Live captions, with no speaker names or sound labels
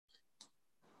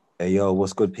Hey yo,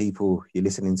 what's good, people? You're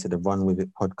listening to the Run With It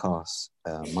podcast.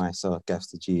 Myself,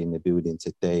 Gafster G, in the building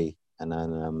today, and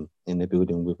then in the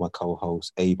building with my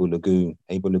co-host Abel Lagoon.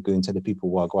 Abel Lagoon, tell the people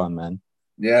what go on, man.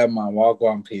 Yeah, man.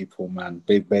 Wagwan people, man.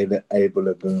 Big baby Abel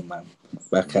Lagoon, man.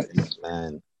 Back at you. Yes,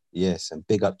 man. Yes, and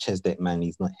big up Chesdek, man.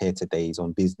 He's not here today. He's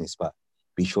on business, but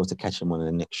be sure to catch him on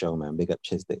the next show, man. Big up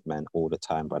Chesdek, man, all the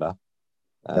time, brother.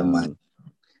 Yeah, man.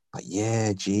 But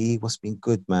yeah, G, what's been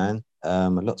good, man? A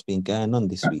lot's been going on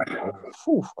this week.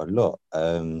 Whew, a lot.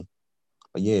 But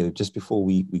yeah, just before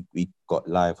we got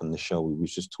live on the show, we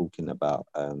was just talking about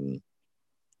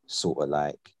sort of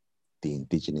like the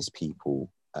indigenous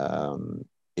people of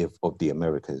the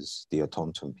Americas, the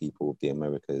Otonton people of the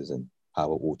Americas, and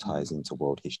how it all ties into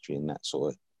world history and that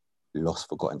sort of lost,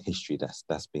 forgotten history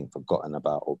that's been forgotten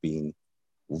about or being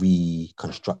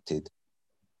reconstructed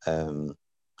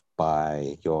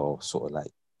by your sort of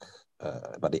like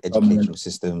by the educational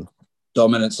system,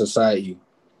 Dominant society,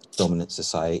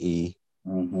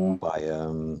 by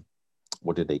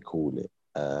what do they call it?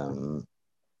 The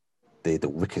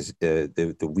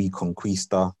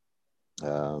Reconquista.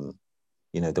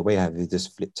 The way how they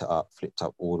just flipped up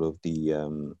all of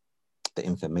the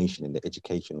information in the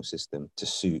educational system to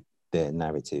suit their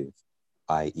narrative,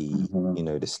 i.e.,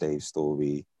 the slave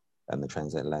story and the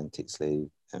transatlantic slave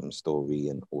story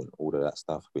and all of that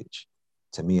stuff, which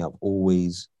to me I've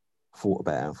always thought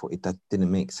about and thought that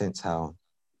didn't make sense how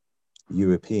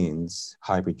Europeans,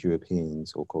 hybrid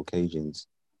Europeans or Caucasians,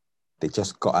 they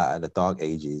just got out of the dark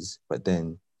ages, but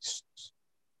then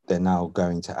they're now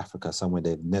going to Africa, somewhere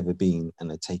they've never been, and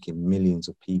they're taking millions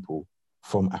of people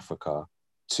from Africa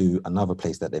to another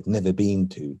place that they've never been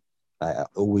to. Like, I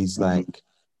always like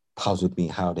puzzled me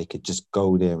how they could just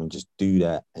go there and just do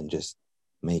that and just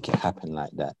make it happen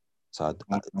like that. So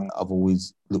I've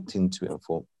always looked into it and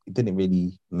thought it didn't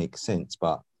really make sense,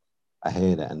 but I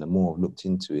hear that, and the more I've looked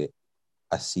into it,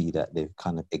 I see that they've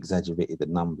kind of exaggerated the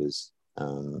numbers.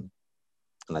 And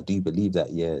I do believe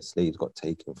that, yeah, slaves got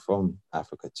taken from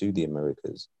Africa to the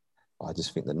Americas. But I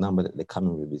just think the number that they're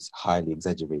coming with is highly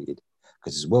exaggerated.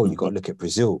 Because as well, you got to look at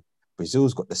Brazil.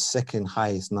 Brazil's got the second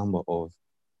highest number of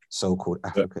so-called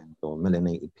African or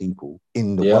melanated people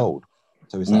in the world.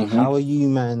 So it's like, how are you,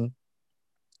 man,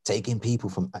 taking people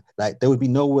from, like, there would be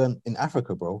no one in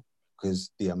Africa, bro, because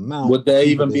the amount. Would there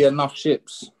even be enough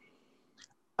ships?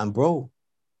 And bro,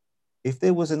 if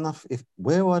there was enough,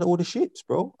 where are all the ships,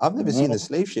 bro? I've never seen a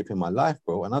slave ship in my life,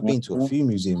 bro. And I've been to a few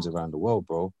museums around the world,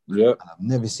 bro. Yeah. And I've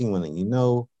never seen one. And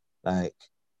like,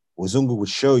 Wazungu would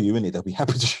show you, innit? They'll be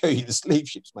happy to show you the slave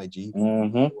ships, my G. You know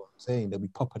what I'm saying? They'll be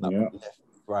popping up left,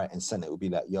 right, and center. It would be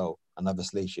like, yo, another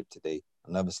slave ship today,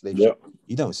 another slave ship.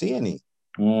 You don't see any.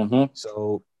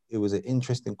 So it was an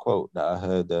interesting quote that I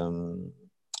heard. I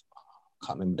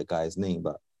can't remember the guy's name,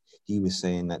 but he was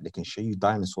saying that they can show you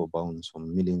dinosaur bones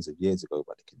from millions of years ago,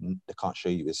 but they can't show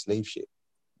you a slave ship.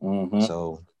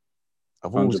 So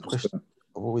I've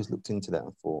always looked into that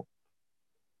and thought,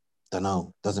 don't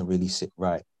know, doesn't really sit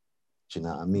right. Do you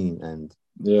know what I mean? And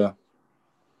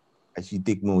as you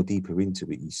dig more deeper into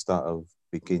it, you start to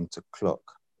begin to clock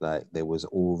like there was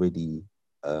already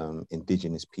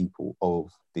indigenous people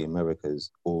of the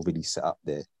Americas already set up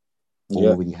there,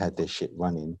 already had their shit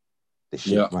running,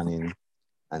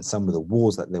 and some of the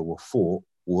wars that they were fought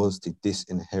was to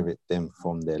disinherit them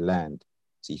from their land.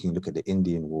 So you can look at the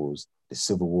Indian Wars, the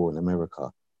Civil War in America.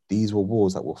 These were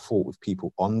wars that were fought with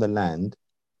people on the land,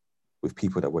 with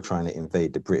people that were trying to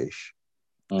invade the British.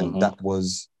 And that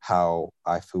was how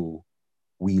I feel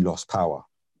we lost power.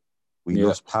 We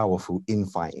lost power through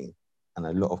infighting and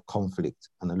a lot of conflict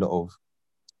and a lot of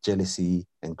jealousy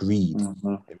and greed.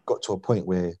 It got to a point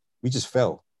where we just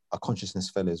fell. Our consciousness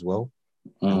fell as well.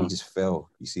 And we just fell.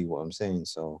 You see what I'm saying?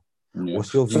 So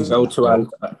what's your views on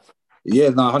that? Yeah,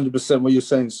 no, 100% what you're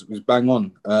saying is bang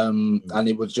on. And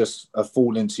it was just a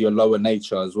fall into your lower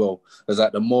nature as well. There's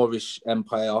like the Moorish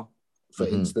Empire, for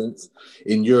instance,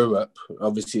 in Europe,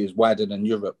 obviously it's wider than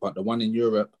Europe, but the one in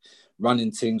Europe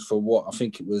running things for what, I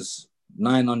think it was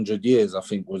 900 years, I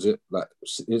think, was it? Like,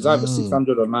 it was either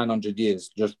 600 or 900 years,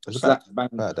 just slap bang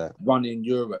running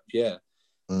Europe,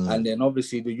 And then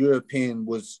obviously the European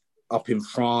was up in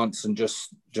France and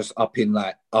just up in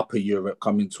like upper Europe,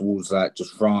 coming towards like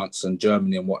just France and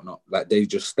Germany and whatnot. Like they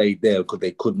just stayed there because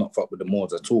they could not fuck with the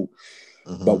Moors at all.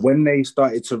 But when they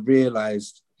started to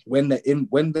realize, when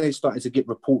they started to get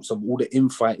reports of all the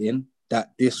infighting,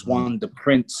 that this one, the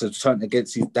prince, has turned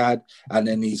against his dad, and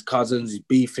then his cousins, he's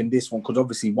beefing this one, because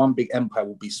obviously one big empire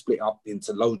will be split up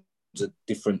into loads of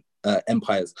different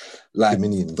empires. Like,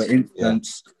 Dominions. for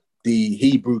instance, the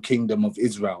Hebrew kingdom of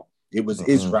Israel. It was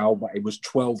Israel, but it was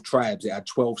 12 tribes. It had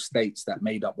 12 states that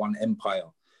made up one empire.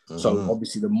 So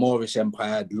obviously the Moorish Empire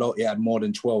had it had more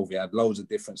than 12. It had loads of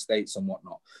different states and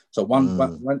whatnot. So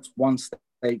once one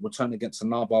state would turn against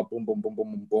another, boom, boom, boom,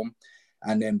 boom, boom, boom.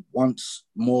 And then once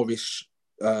Moorish,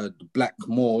 the black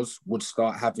Moors would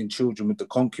start having children with the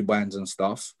concubines and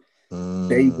stuff,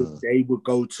 they would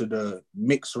go to the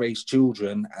mixed race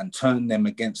children and turn them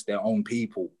against their own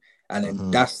people. And then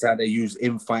that's how they use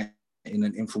infighting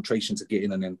and infiltration to get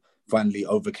in, and then finally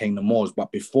overcame the Moors.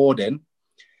 But before then,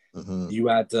 you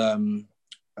had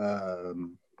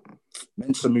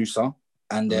Mensa Musa,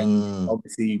 and then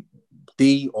obviously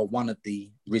one of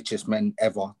the richest men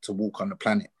ever to walk on the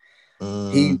planet.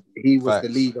 He was the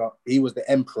leader. He was the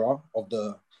emperor of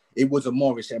the. It was a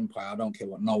Moorish empire. I don't care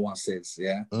what no one says,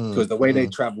 yeah, because the way they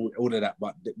traveled, all of that.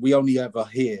 But we only ever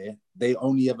hear. They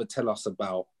only ever tell us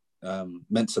about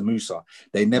Mensa Musa.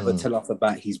 They never tell us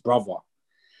about his brother.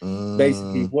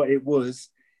 Basically, what it was,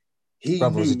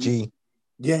 brother was a G.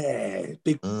 Yeah,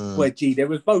 big boy G. There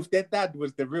was both. Their dad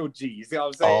was the real G. You see what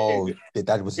I'm saying? Oh, the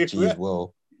dad was a G as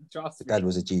well. Trust the dad me.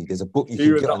 was a G. There's a book you He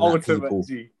can was get the on that, ultimate people.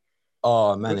 G.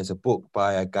 Oh man, there's a book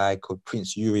by a guy called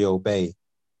Prince Uriel Bey,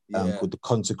 called The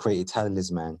Consecrated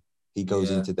Talisman. He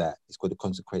goes into that. It's called The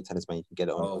Consecrated Talisman. You can get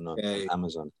it on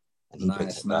Amazon, and he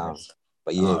breaks it down.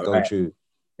 But yeah, go through.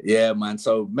 Yeah, man.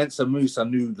 So Mensa Musa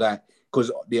knew that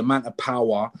because the amount of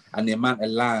power and the amount of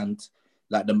land,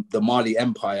 like the Mali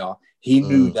Empire, he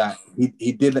knew that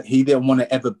he didn't want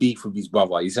to ever beef with his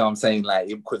brother. You see what I'm saying? Like,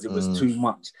 because it was too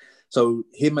much. So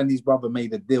him and his brother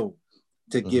made a deal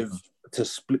to to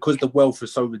split, because the wealth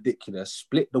is so ridiculous.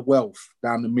 Split the wealth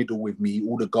down the middle with me,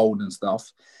 all the gold and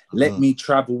stuff. Let me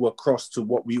travel across to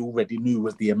what we already knew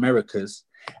was the Americas,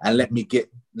 and let me get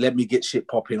shit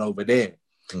popping over there.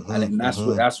 And then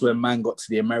that's where man got to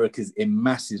the Americas in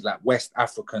masses. Like West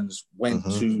Africans went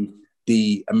to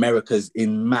the Americas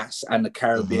in mass, and the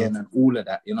Caribbean and all of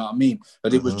that. You know what I mean?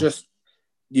 But it was just,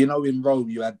 you know, in Rome,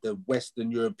 you had the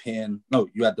Western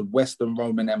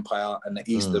Roman Empire and the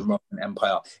Eastern Roman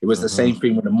Empire. It was the same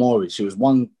thing with the Moorish. It was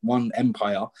one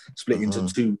empire split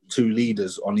into two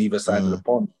leaders on either side of the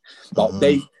pond. But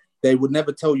they would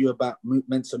never tell you about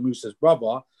Mensa Musa's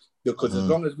brother, because as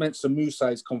long as Mensa Musa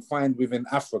is confined within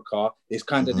Africa, it's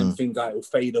kind of them things that will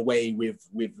fade away with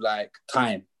like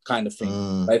time, kind of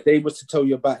thing. But if they was to tell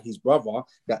you about his brother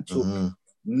that took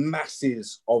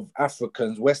masses of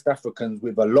Africans, West Africans,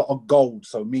 with a lot of gold,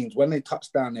 so it means when they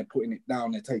touch down, they're putting it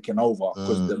down, they're taking over,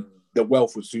 because the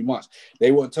wealth was too much.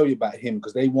 They won't tell you about him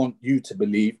because they want you to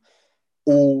believe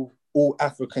all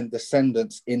African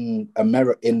descendants in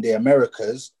the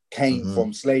Americas came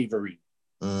from slavery.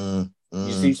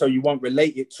 You see, so you won't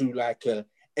relate it to like a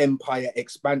empire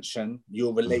expansion.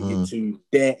 You'll relate it to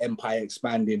their empire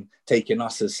expanding, taking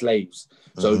us as slaves.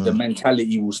 So the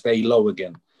mentality will stay low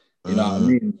again. You know what I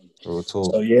mean?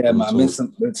 So yeah, man,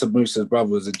 Mensa Musa's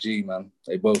brother was a G, man.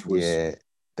 They both was. Yeah,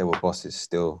 they were bosses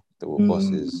still. They were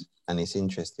bosses. And it's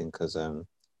interesting because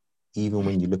even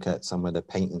when you look at some of the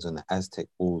paintings on the Aztec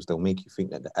walls, they'll make you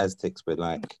think that the Aztecs were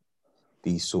like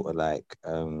these sort of like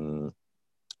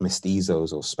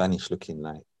mestizos or Spanish looking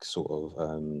like sort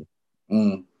of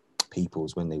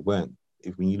peoples, when they weren't.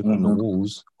 When you look on the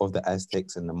walls of the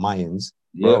Aztecs and the Mayans,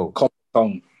 bro,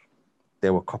 they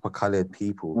were copper colored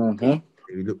people.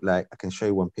 They look like, I can show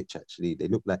you one picture actually. They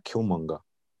look like Killmonger.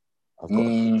 I've got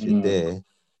a picture there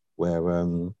where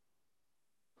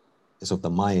it's of the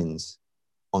Mayans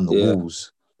on the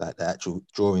walls, like the actual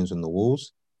drawings on the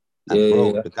walls. And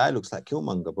bro, the guy looks like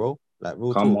Killmonger, bro. Like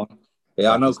real Come talk. on. Yeah,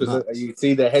 like, I know, because you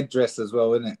see the headdress as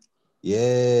well, isn't it?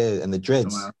 Yeah, and the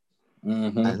dreads.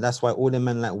 And that's why all the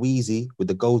men like Wheezy with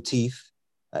the gold teeth,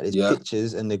 like there's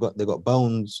pictures, and they got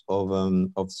bones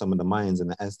of some of the Mayans and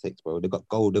the Aztecs, bro. They got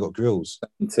gold, they got grills.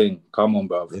 Same thing. Come on,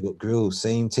 bro. They got grills,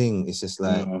 same thing. It's just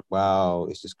like wow,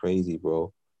 it's just crazy,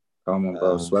 bro. Come on,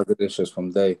 bro. Swagadicious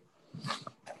from day.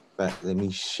 But let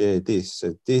me share this.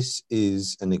 So this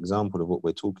is an example of what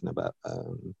we're talking about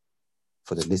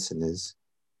for the listeners.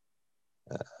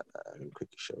 Let me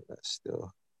quickly show that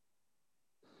still.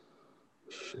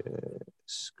 Share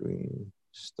screen,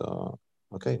 start.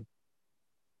 Okay.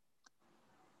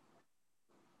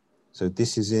 So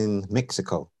this is in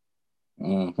Mexico.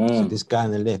 So this guy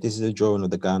on the left, this is a drawing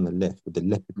of the guy on the left with the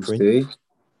leopard print.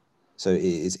 So it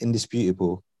is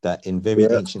indisputable that in very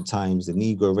ancient times, the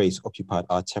Negro race occupied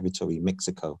our territory,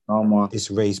 Mexico.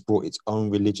 This race brought its own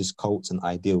religious cults and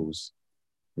ideals.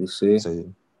 You see?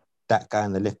 So that guy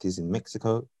on the left is in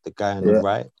Mexico. The guy on the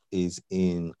right is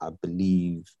in, I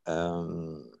believe,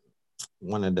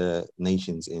 one of the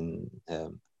nations in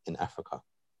Africa.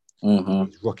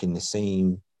 He's rocking the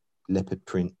same leopard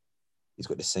print He's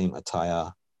got the same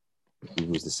attire. It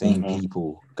was the same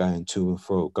people going to and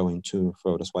fro.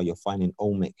 That's why you're finding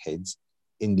Olmec heads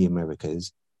in the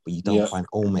Americas, but you don't find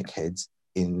Olmec heads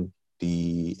in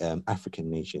the African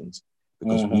nations,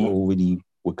 because we already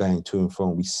were going to and fro,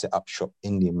 and we set up shop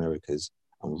in the Americas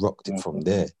and rocked it from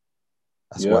there.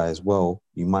 That's why as well,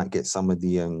 you might get some of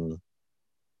the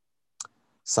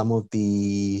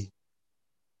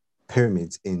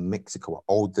pyramids in Mexico are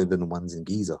older than the ones in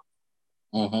Giza.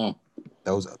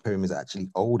 Those pyramids are actually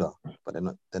older, but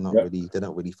they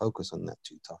don't really focus on that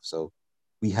too tough. So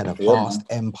we had a vast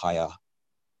empire,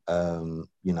 in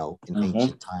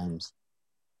ancient times,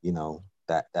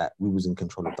 that we was in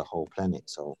control of the whole planet.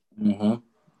 So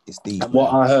it's deep. And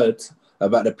what I heard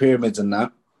about the pyramids and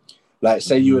that, like,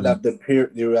 say you would have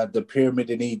the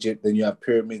pyramid in Egypt, then you have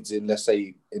pyramids in, let's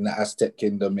say, in the Aztec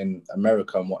kingdom in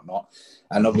America and whatnot,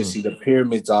 and obviously the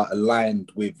pyramids are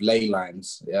aligned with ley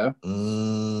lines,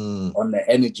 on the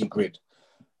energy grid.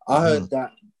 I heard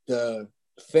that the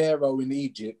pharaoh in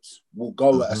Egypt will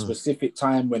go at a specific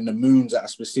time when the moon's at a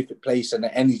specific place and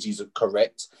the energies are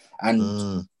correct,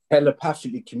 and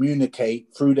telepathically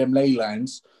communicate through them ley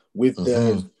lines with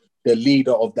the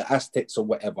leader of the Aztecs or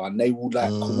whatever, and they will like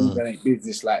coordinate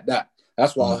business like that.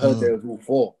 That's what I heard they was all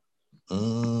for.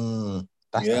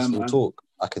 That's real talk.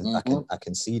 I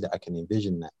can see that. I can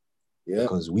envision that. Yeah.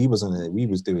 Because we was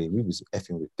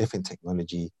effing with different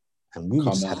technology, and we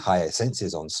just had higher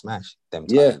senses on Smash them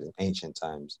times in ancient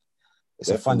times.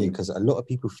 It's funny because a lot of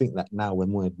people think that now we're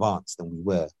more advanced than we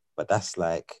were, but that's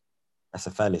a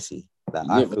fallacy. That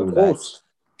I feel like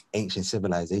ancient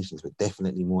civilizations were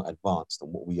definitely more advanced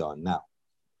than what we are now.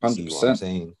 100%. See what I'm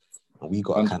saying? And we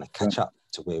got to kind of catch up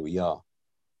to where we are.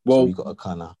 Well, so we got to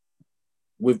kind of...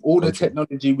 With all the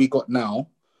technology we got now,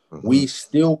 we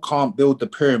still can't build the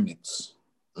pyramids.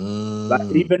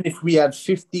 Like, even if we had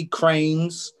 50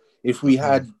 cranes, if we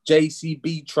had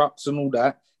JCB trucks and all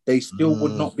that, they still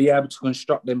would not be able to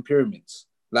construct them pyramids.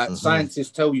 Like,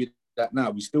 scientists tell you that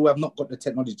now. We still have not got the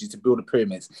technology to build the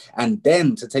pyramids. And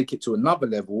then to take it to another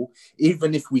level,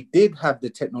 even if we did have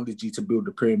the technology to build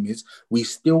the pyramids, we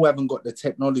still haven't got the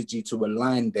technology to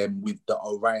align them with the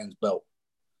Orion's belt.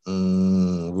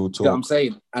 Real talk. You know what I'm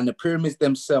saying? And the pyramids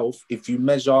themselves, if you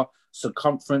measure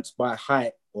circumference by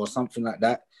height or something like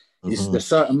that, it's the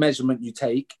certain measurement you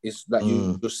take. It's like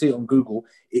you'll see it on Google.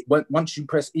 Once you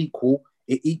press equal,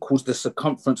 it equals the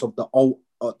circumference of the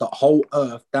whole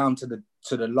Earth down to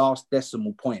the last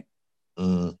decimal point.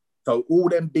 So all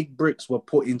them big bricks were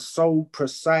put in so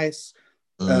precise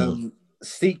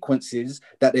sequences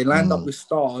that they lined up with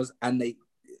stars, and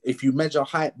if you measure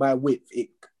height by width, it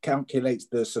calculates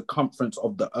the circumference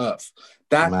of the Earth.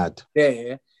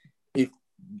 There, if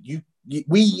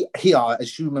we here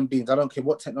as human beings, I don't care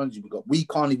what technology we got, we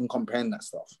can't even comprehend that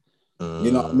stuff.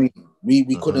 You know what I mean?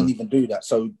 We couldn't even do that.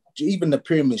 So even the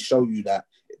pyramids show you that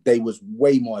they was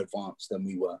way more advanced than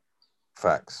we were.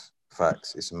 Facts.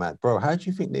 It's mad. Bro, how do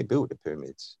you think they built the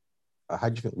pyramids? How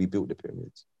do you think we built the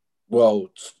pyramids? Well,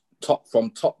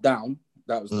 from top down,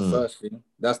 that was the first thing.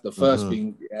 That's the first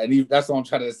thing. And that's what I'm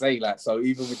trying to say. Like, so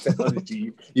even with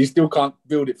technology, you still can't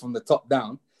build it from the top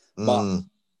down. But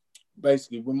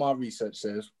basically, what my research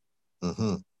says,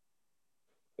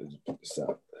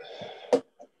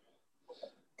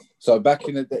 so back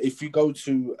in the day, if you go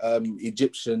to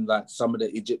Egyptian, like some of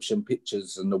the Egyptian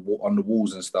pictures and on the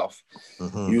walls and stuff,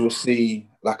 you will see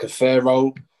like a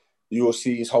pharaoh. You will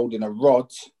see he's holding a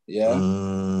rod,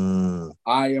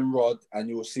 iron rod, and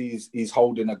you will see he's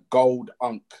holding a gold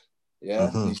ankh,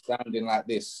 He's standing like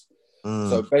this.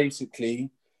 So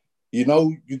basically, you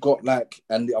got like,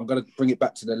 and I'm gonna bring it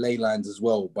back to the ley lines as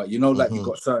well, but like you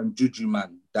got certain juju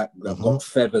man that got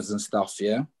feathers and stuff,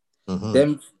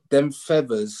 Them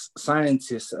feathers,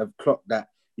 scientists have clocked that,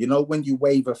 when you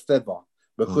wave a feather,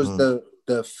 because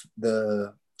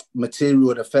the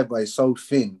material of the feather is so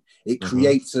thin, it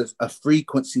creates a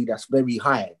frequency that's very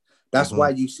high. That's why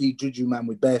you see juju man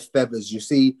with bare feathers. You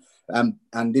see,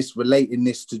 and this relating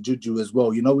this to juju as well.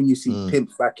 When you see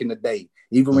pimps back in the day,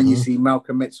 even when you see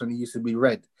Malcolm X when he used to be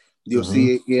red, you'll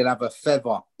see he'll have a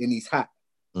feather in his hat.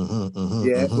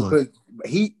 Because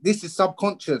this is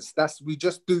subconscious. We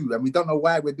just do, and we don't know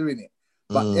why we're doing it.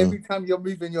 But every time you're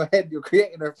moving your head, you're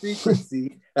creating a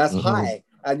frequency that's high,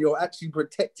 and you're actually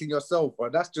protecting yourself. Or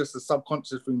that's just a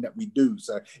subconscious thing that we do.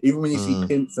 So even when you see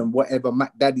pimps and whatever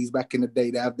Mac Daddies back in the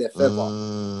day, they have their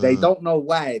feather. They don't know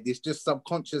why. It's just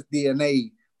subconscious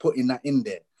DNA putting that in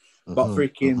there. But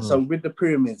freaking, so with the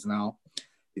pyramids now,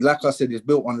 like I said, it's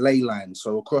built on ley lines.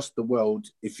 So across the world,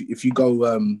 if you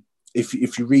go,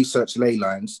 if you research ley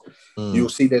lines, you'll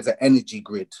see there's an energy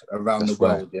grid around the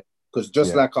world. Because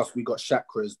just like us, we got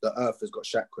chakras. The Earth has got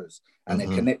chakras, and they're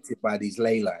connected by these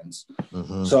ley lines.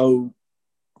 So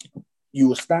you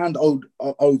will stand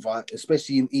over,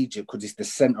 especially in Egypt, because it's the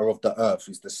center of the Earth.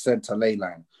 It's the center ley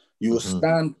line. You will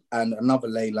stand, and another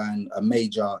ley line, a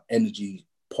major energy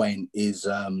point is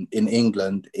in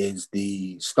England is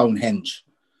the Stonehenge.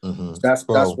 That's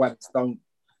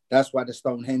why the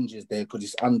Stonehenge is there, because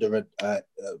it's under a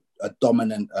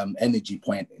dominant energy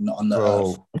point on the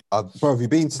Earth. Bro, have you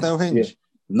been to Stonehenge? Yeah.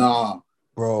 Nah.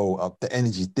 Bro, the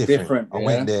energy's different. I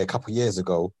went there a couple of years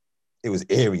ago. It was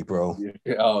eerie, bro.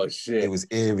 Yeah. Oh, shit. It was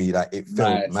eerie. Like, it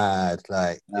felt mad.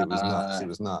 Like, it was nuts. It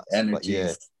was nuts.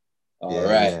 Energies. But yeah. All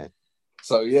right. Yeah.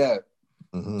 So, yeah.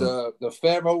 The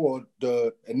pharaoh or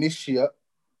the initiate,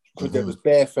 because there was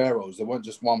bare pharaohs. There weren't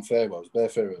just one pharaoh. It was bare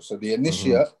pharaohs. So the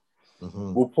initiate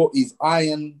will put his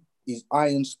iron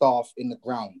staff in the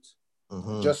ground.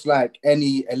 Just like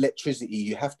any electricity,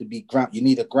 you have to be ground. You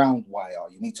need a ground wire.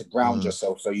 You need to ground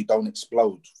yourself so you don't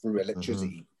explode through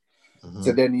electricity.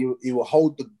 So then he will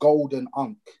hold the golden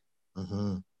ankh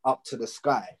up to the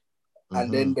sky,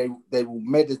 and then they will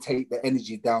meditate the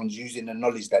energy down using the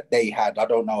knowledge that they had. I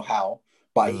don't know how,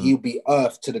 but he'll be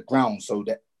earthed to the ground so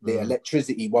that the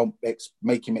electricity won't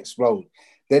make him explode.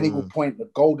 Then he will point the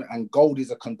golden, and gold is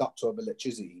a conductor of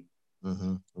electricity.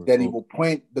 Then he will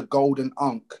point the golden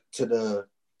ankh to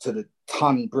the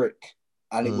ton brick,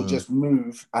 and it will just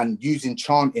move. And using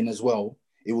chanting as well,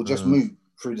 it will just move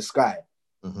through the sky.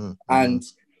 And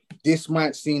this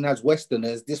might seem, as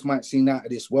Westerners, this might seem out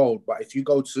of this world, but if you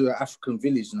go to an African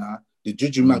village now, the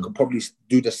Juju man could probably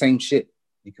do the same shit.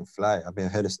 You can fly. I've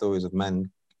heard of stories of man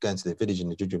going to the village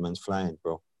and the Juju man's flying,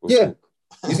 bro. Yeah.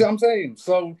 You see what I'm saying?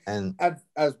 So, and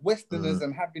as Westerners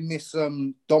and having this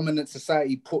dominant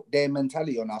society put their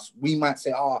mentality on us, we might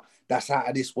say, that's out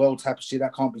of this world type of shit.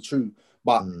 That can't be true.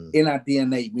 But in our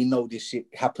DNA, we know this shit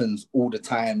happens all the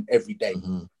time, every day.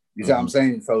 You see what I'm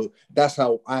saying? So that's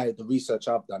how the research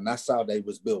I've done, that's how they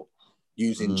was built.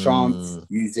 Using chants,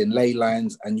 using ley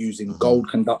lines, and using gold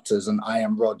conductors and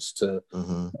iron rods to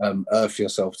earth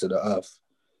yourself to the earth.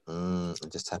 And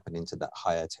just tapping into that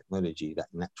higher technology, that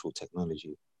natural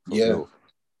technology.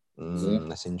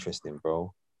 That's interesting,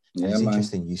 bro. Yeah, it's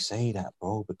interesting you say that,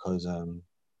 bro, because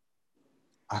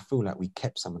I feel like we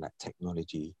kept some of that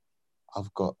technology.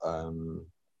 I've got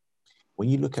when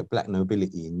you look at black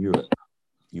nobility in Europe,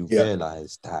 you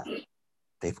realize that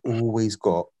they've always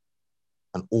got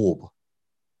an orb.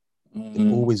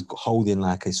 They've always got holding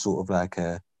like a sort of like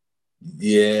a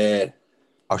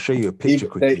I'll show you a picture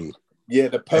quickly.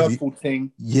 The purple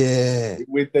thing. Yeah.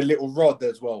 With the little rod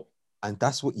as well. And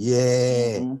that's what,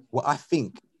 what I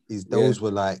think is those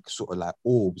were like sort of like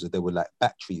orbs, or they were like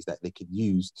batteries that they could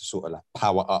use to sort of like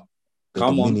power up the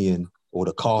dominion or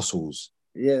the castles.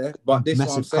 Yeah, but this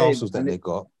massive castles that they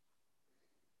got.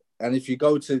 And if you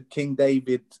go to King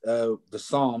David, the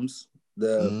Psalms,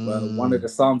 one of the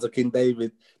Psalms of King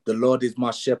David, the Lord is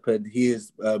my shepherd, he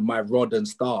is my rod and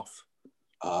staff.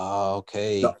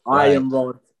 Okay. The iron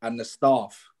rod and the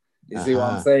staff. You see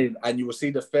what I'm saying? And you will see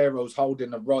the pharaohs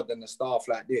holding the rod and the staff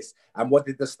like this. And what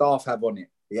did the staff have on it?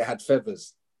 It had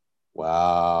feathers.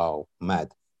 Wow.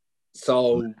 Mad.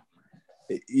 So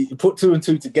you put two and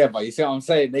two together. You see what I'm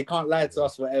saying? They can't lie to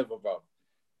us forever, bro.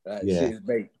 Shit is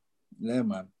bait. Yeah,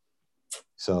 man.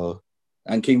 So.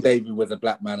 And King David was a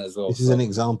black man as well. This is an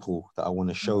example that I want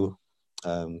to show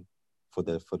for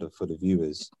the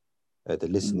viewers, the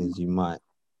listeners. You might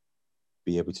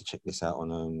be able to check this out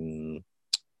on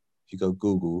if you go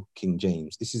Google King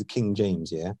James. This is King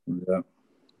James, yeah.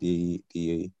 The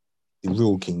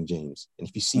real King James. And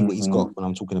if you see what he's got when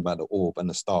I'm talking about the orb and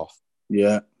the staff,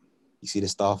 you see the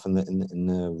staff in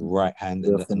the right hand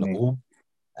and the orb,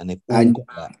 and they've all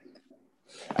got that.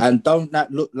 And don't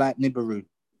that look like Nibiru?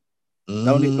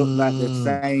 Don't it look like the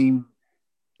same?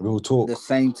 Real talk. The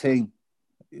same thing.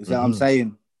 You see what I'm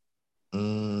saying?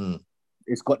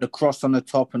 It's got the cross on the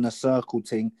top and the circle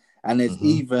thing. And there's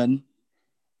even,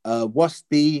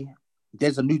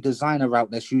 there's a new designer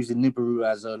out that's using Nibiru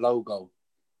as a logo.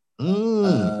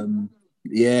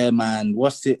 Yeah, man.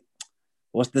 What's the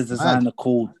designer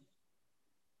called?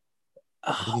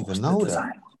 I didn't even know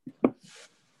that.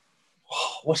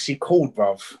 What's she called,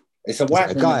 bruv? It's a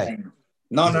white guy. Name.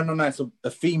 No. It's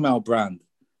a female brand.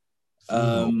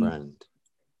 Brand.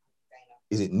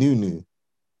 Is it Nunu?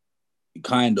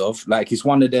 Kind of. Like it's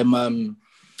one of them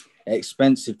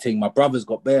expensive thing. My brother's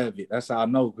got bare of it. That's how I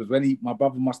know. Because my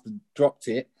brother must have dropped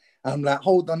it. I'm like,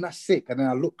 hold on, that's sick. And then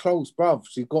I look close, bruv.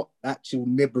 She's got actual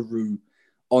Nibiru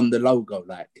on the logo,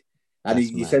 like. And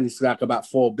he said it's like about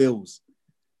 $4 bills.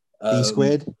 B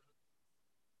squared?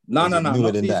 No, not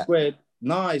B squared.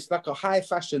 No, it's like a high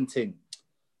fashion thing.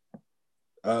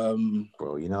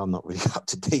 Bro, you know I'm not really up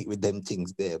to date with them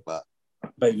things there, but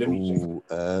Babe, let me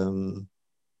check.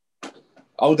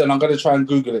 Hold on, I'm gonna try and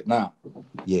Google it now.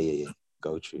 Yeah.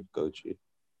 Go true.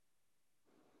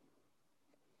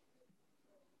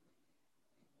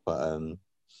 But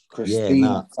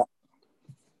Christina.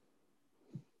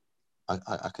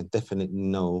 I can definitely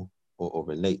know or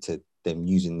relate to them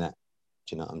using that.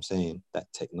 Do you know what I'm saying?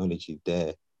 That technology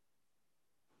there.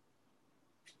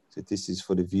 So this is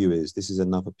for the viewers. This is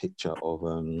another picture of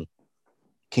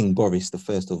King Boris the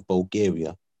First of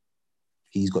Bulgaria.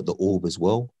 He's got the orb as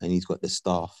well, and he's got the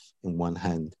staff in one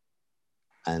hand.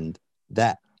 And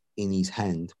that in his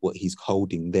hand, what he's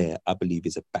holding there, I believe,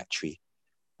 is a battery,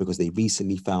 because they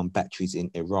recently found batteries in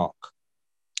Iraq.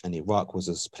 And Iraq was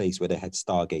a place where they had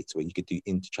stargates where you could do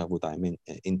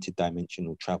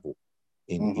interdimensional travel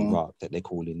in Iraq that they're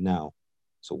calling now.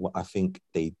 So what I think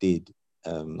they did,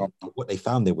 what they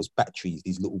found there was batteries,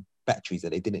 these little batteries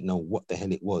that they didn't know what the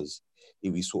hell it was.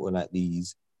 It was sort of like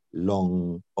these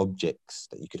long objects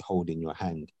that you could hold in your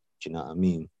hand. Do you know what I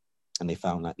mean? And they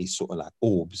found like these sort of like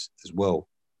orbs as well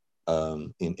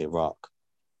in Iraq.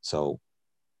 So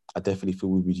I definitely feel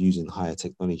we were using higher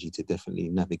technology to definitely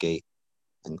navigate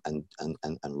and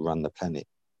run the planet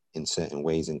in certain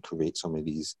ways and create some of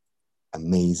these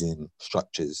amazing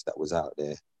structures that was out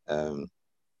there.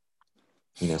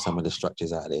 You know, some of the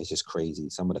structures out there is just crazy.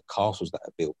 Some of the castles that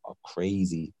are built are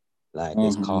crazy. Like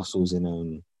there's castles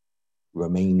in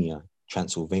Romania,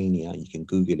 Transylvania. You can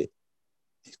Google it.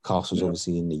 Castles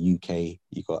obviously in the UK.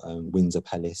 You got Windsor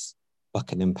Palace,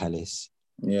 Buckingham Palace.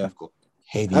 Yeah, you've got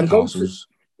heavy castles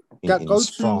in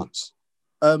France.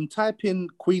 Type in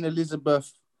Queen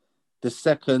Elizabeth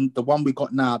II, the one we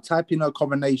got now. Type in her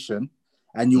coronation,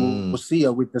 and you will see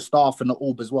her with the staff and the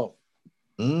orb as well.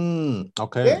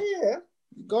 Okay. Yeah.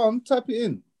 Go on, type it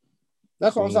in.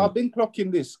 That's what I'm saying. I've been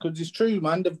clocking this because it's true,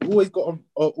 man. They've always got an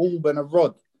orb and a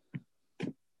rod.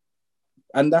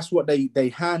 And that's what they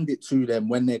hand it to them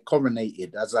when they're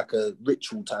coronated as like a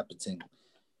ritual type of thing.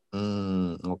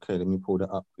 Okay, let me pull that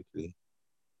up quickly.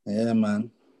 Yeah, man.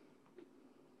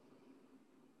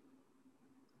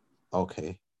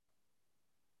 Okay.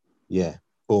 Yeah.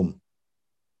 Boom.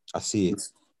 I see it.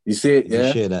 You see it,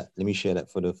 yeah? Let me share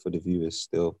that for the viewers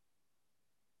still.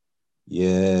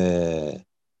 Yeah.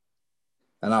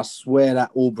 And I swear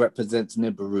that orb represents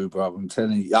Nibiru, bro. I'm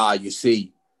telling you. You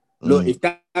see. Look, if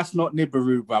that's not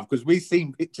Nibiru, bro, because we've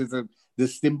seen pictures of the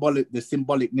symbolic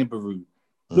Nibiru.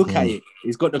 Look at it.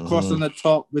 He's got the cross on the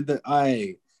top with the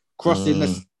eye, cross in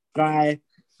the sky.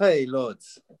 Hey,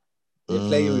 Lords. They're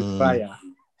playing with fire.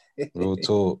 Real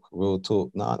talk.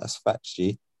 Nah, that's facts,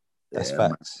 G. That's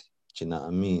facts. Man. Do you know what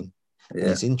I mean? Yeah.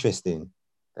 And it's interesting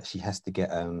that she has to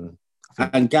get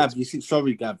and Gav, you see,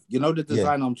 sorry, Gav, you know the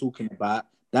design I'm talking about?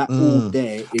 That orb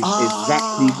there is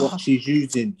exactly what she's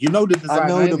using. You know the design. I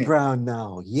know the brown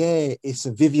now. Yeah, it's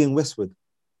a Vivienne Westwood.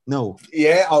 No.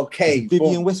 Yeah, okay.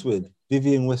 Vivienne Westwood.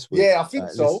 Yeah, I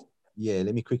think so. Yeah,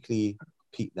 let me quickly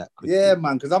peep that quickly. Yeah,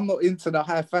 man, because I'm not into the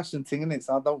high fashion thing, innit?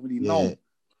 So I don't really know.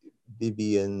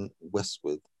 Vivienne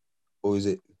Westwood. Or is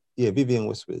it? Yeah, Vivienne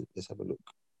Westwood. Let's have a look.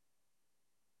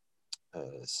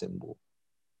 Symbol.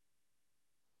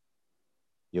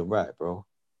 You're right, bro.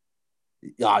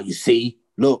 Yeah, you see?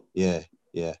 Look. Yeah.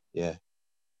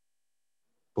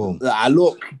 Boom.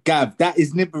 Look, Gav, that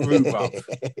is Nibiru, bro.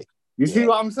 You see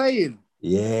what I'm saying?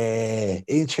 Yeah,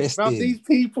 interesting. Bro, these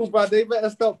people, bro, they better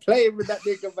stop playing with that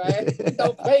nigga, man.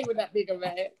 Don't play with that nigga,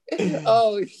 man.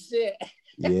 Oh, shit.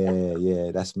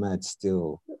 Yeah, that's mad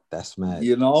still. That's mad.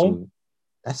 You know? So,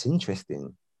 that's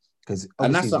interesting.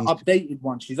 And that's an updated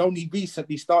one. She's only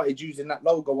recently started using that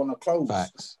logo on her clothes.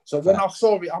 Facts. So when I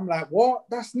saw it, I'm like, what?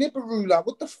 That's Nibiru. Like,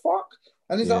 what the fuck?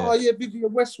 And he's like, oh, yeah,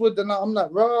 Vivienne Westwood. And I'm like,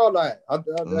 raw, like,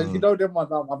 you know them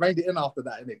ones. I made it in after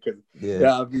that, innit? Because,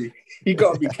 I mean, you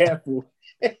got to be careful.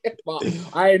 But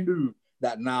I knew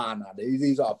that, nah,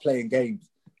 these are playing games.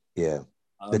 Yeah.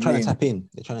 They're trying to tap in.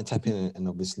 They're trying to tap in and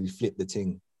obviously flip the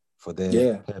thing for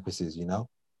their purposes, you know?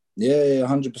 Yeah,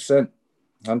 100%.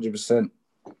 100%.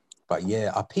 But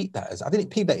yeah, I peeped that. I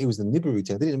didn't peep that it was the Nibiru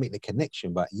thing. I didn't make the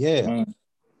connection, but I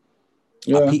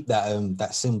peeped that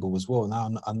symbol as well. Now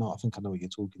I think I know what you're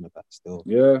talking about still.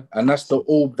 Yeah, and that's the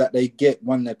orb that they get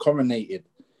when they're coronated.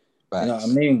 Right. You know what I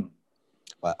mean?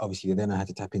 But obviously, they don't know how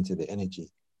to tap into the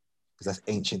energy because that's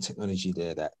ancient technology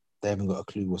there that they haven't got a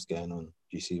clue what's going on.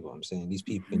 Do you see what I'm saying? These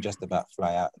people can just about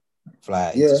fly out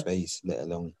into space, let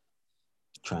alone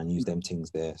try and use them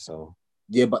things there. So.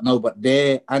 Yeah, but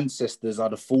their ancestors are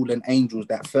the fallen angels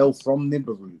that fell from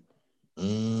Nibiru.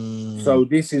 So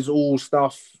this is all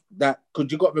stuff that,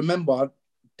 because you got to remember,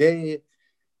 they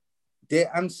their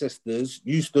ancestors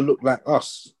used to look like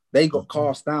us. They got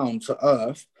cast down to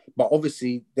earth, but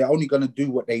obviously they're only going to do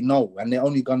what they know, and they're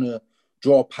only going to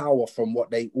draw power from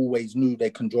what they always knew they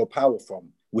can draw power from,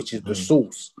 which is the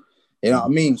source. You know what I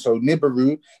mean? So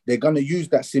Nibiru, they're going to use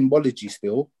that symbology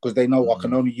still because they know I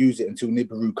can only use it until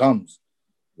Nibiru comes.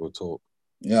 We'll talk.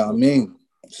 You know what I mean?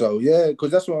 So, yeah,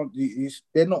 because that's what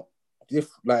they're not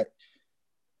like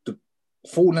the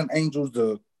fallen angels,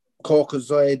 the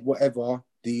Caucasoid, whatever,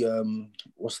 the,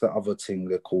 what's the other thing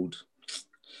they're called?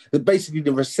 Basically,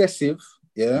 the recessive,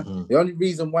 yeah? The only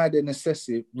reason why they're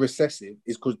recessive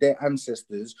is because their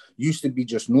ancestors used to be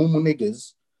just normal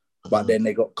niggas, but then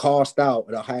they got cast out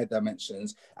at the higher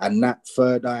dimensions, and that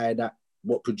third eye, that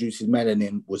what produces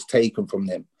melanin, was taken from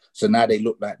them. So now they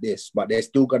look like this, but they're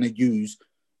still going to use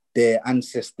their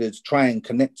ancestors, try and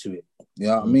connect to it. You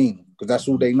know what I mean? Because that's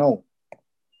all they know.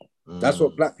 That's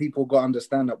what black people got to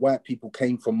understand, that white people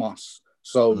came from us.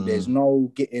 So there's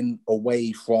no getting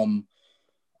away from,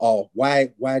 oh,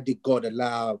 why did God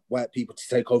allow white people to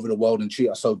take over the world and treat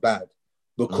us so bad?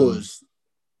 Because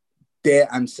their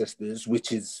ancestors,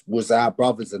 which was our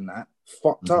brothers and that,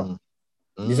 fucked up.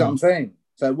 You see what I'm saying?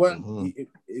 So it weren't,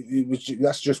 it was,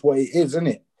 that's just what it is, isn't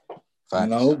it? Facts. You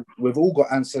know, we've all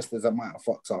got ancestors that might have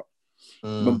fucked up.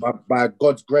 But by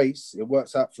God's grace, it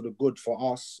works out for the good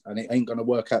for us, and it ain't going to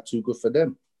work out too good for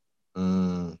them.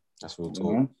 That's real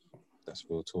talk. That's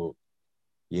real talk.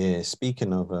 Yeah,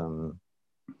 speaking of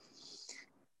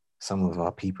some of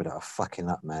our people that are fucking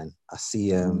up, man. I see,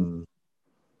 you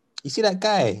see that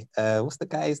guy? What's the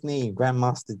guy's name?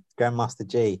 Grandmaster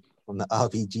J from the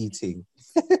RBG team.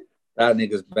 That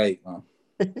nigga's bait, man.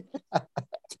 That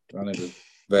nigga's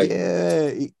bait.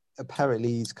 Yeah, apparently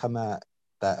he's come out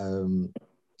that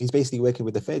he's basically working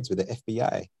with the feds, with the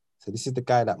FBI. So this is the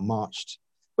guy that marched.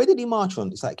 Where did he march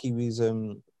on? It's like he was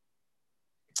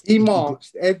he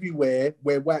marched everywhere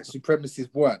where white supremacists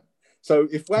weren't. So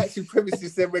if white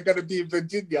supremacists said we're gonna be in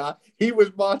Virginia, he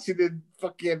was marching in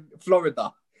fucking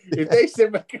Florida. If they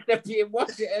said we're gonna be in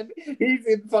Washington, he's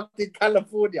in fucking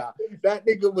California. That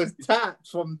nigga was tapped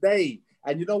from day.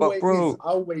 And you know what it is?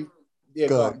 Always. Yeah,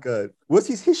 God. What's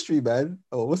his history, man?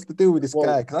 Oh, what's the deal with this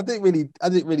guy? Because I didn't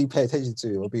really pay attention to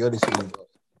him. I'll be honest with you.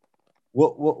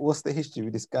 What's the history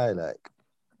with this guy like?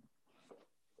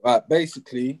 Right,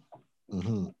 basically,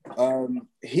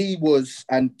 he was,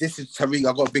 and this is Tariq.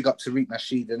 I got to big up Tariq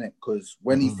Nasheed, innit? Because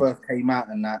when he first came out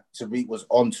and that, Tariq was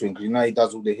onto him because you know he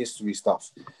does all the history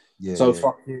stuff. Yeah. So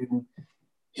fucking,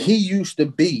 he used to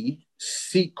be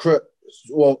secret.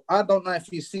 Well, I don't know if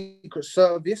he's Secret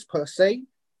Service per se.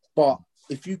 But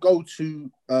if you go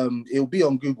to, it'll be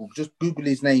on Google. Just Google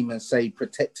his name and say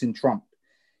 "protecting Trump."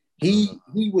 He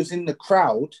was in the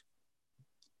crowd.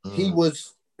 He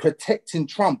was protecting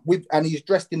Trump and he's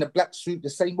dressed in a black suit, the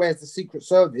same way as the Secret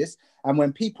Service. And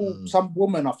when people, some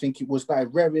woman, I think it was,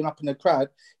 started rearing up in the crowd,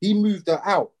 he moved her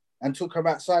out and took her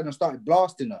outside and started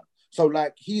blasting her. So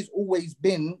like he's always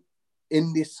been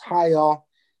in this higher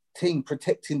thing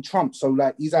protecting Trump. So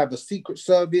like he's either Secret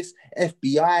Service,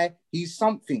 FBI, he's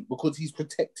something because he's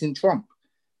protecting Trump.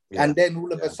 Yeah. And then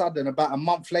all of a sudden, about a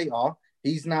month later,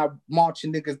 he's now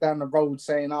marching niggas down the road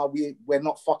saying, "Oh, we're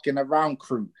not fucking around,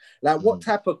 crew." Like what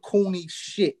type of corny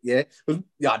shit? Yeah,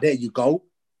 there you go.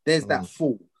 There's that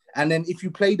fool. And then if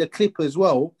you play the clip as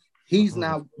well, he's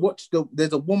now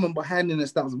there's a woman behind him that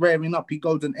starts rearing up. He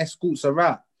goes and escorts her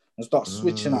out and starts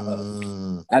switching at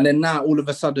her. And then now all of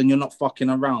a sudden you're not fucking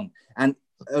around. And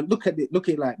look at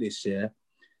it like this, yeah.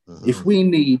 If we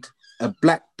need a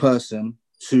black person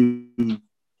to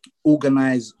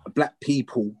organize black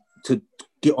people to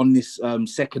get on this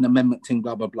Second Amendment thing,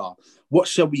 blah, blah, blah, what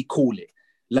shall we call it?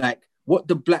 Like, what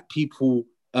do black people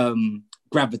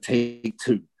gravitate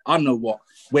to? I know what.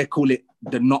 We'll call it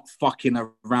the not fucking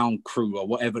around crew or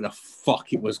whatever the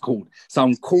fuck it was called.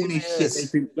 Some corny shit. They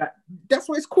think like, that's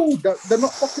what it's called. The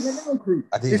not fucking around crew.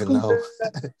 I didn't even know.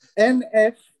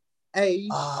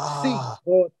 NFAC.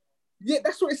 Or yeah,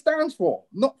 that's what it stands for.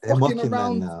 Not they're fucking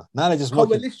around. Now they're just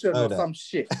coalition or some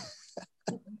shit.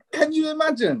 Can you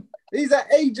imagine? He's an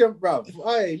agent, bro.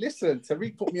 Hey, listen,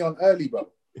 Tariq put me on early, bro.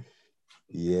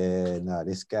 Yeah,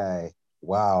 this guy.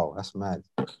 Wow, that's mad.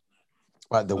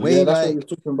 Like the way, that's what you're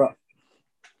talking about.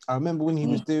 I remember when he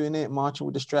was doing it, marching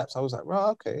with the straps. I was like,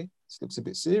 right, okay, this looks a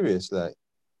bit serious, like.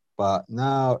 But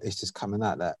now it's just coming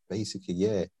out that basically,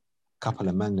 a couple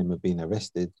of men have been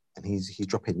arrested, and he's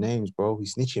dropping names, bro.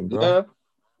 He's snitching, bro.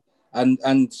 Yeah,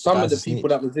 and some of the people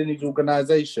that was in his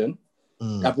organization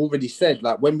have already said,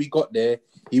 like, when we got there,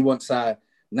 he wants our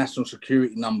national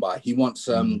security number. He wants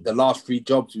the last 3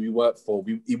 jobs we worked for.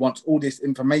 He wants all this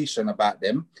information about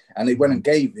them, and they went and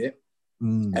gave it.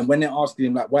 And when they're asking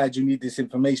him, like, why do you need this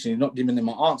information? He's not giving them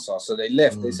an answer. So they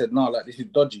left. They said, no, like, this is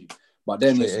dodgy. But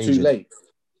then Straight it's agent. too late.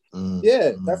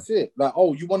 Yeah, that's it. Like,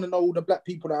 oh, you want to know all the black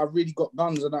people that have really got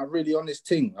guns and are really on this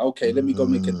thing? Okay, let me go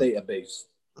make a database.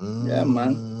 Yeah,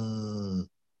 man.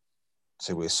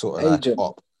 So we're sort of agent. like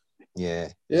op. Yeah.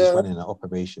 Just running an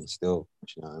operation still.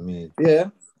 Do you know what I mean? Yeah.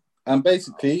 And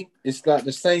basically, it's like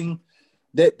the same.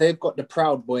 They've got the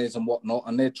Proud Boys and whatnot,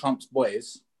 and they're Trump's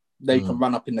boys. They can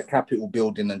run up in the Capitol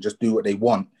building and just do what they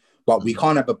want. But we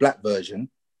can't have a black version.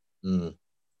 No.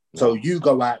 So you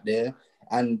go out there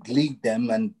and lead them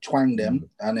and twang them,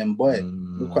 and then, boy,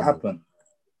 look what happened.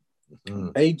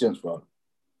 Agents, bro.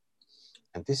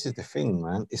 And this is the thing,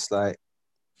 man. It's like,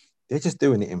 they're just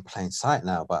doing it in plain sight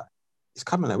now, but it's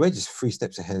coming like we're just 3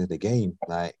 steps ahead of the game.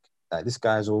 Like this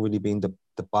guy's already been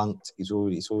debunked. It's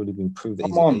already been proved that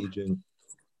he's an agent.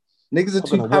 Niggas are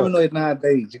too paranoid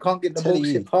nowadays. You can't get the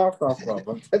bullshit past off, bro.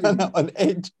 I'm telling you. On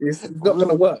edge. It's not going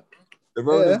to work. The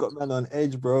road has got man on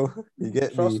edge, bro. You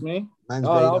get Trust me. I'd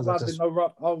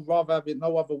rather have it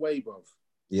no other way, bro.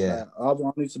 Yeah. I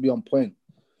need to be on point.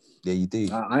 Yeah, you do.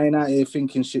 I ain't out here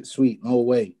thinking shit sweet. No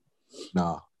way.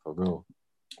 Nah, for real.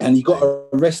 And he got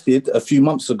arrested a few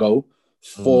months ago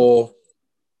for...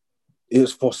 It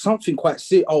was for something quite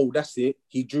sick. Oh, that's it.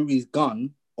 He drew his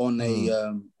gun on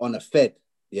a Fed.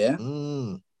 Yeah.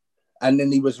 And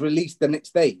then he was released the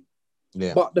next day.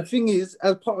 Yeah. But the thing is,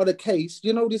 as part of the case,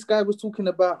 you know, this guy was talking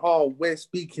about, oh, we're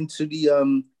speaking to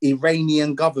the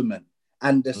Iranian government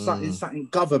and the something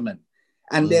government,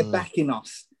 and they're backing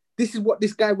us. This is what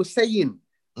this guy was saying.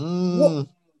 What?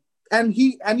 And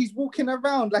he's walking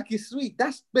around like he's sweet.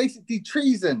 That's basically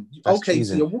treason.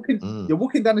 Treason. So you're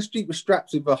walking down the street with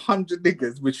straps with 100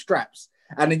 niggas with straps,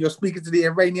 and then you're speaking to the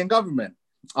Iranian government.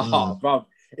 Bro.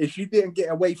 If you didn't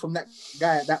get away from that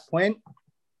guy at that point,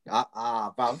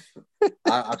 bruv,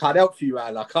 I can't help you,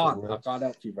 man. I can't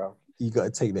help you, bro. You got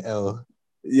to take the L.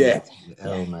 Yeah. The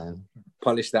L, man.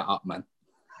 Polish that up, man.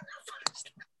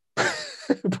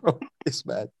 Bro, it's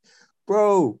bad.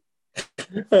 Bro,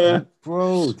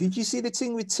 did you see the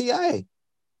thing with T.I.?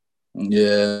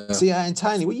 Yeah. T.I. and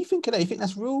Tiny. What do you think of that? You think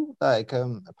that's real? Like,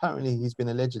 apparently he's been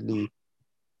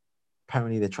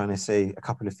apparently they're trying to say a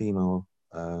couple of female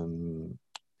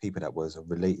people that was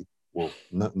related,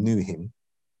 knew him,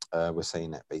 were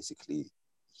saying that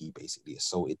he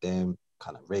assaulted them,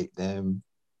 kind of raped them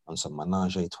on some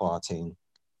menage a trois thing.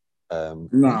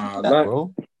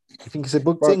 Bro. You think it's a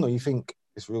book thing, or you think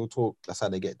it's real talk? That's how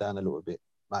they get down a little bit.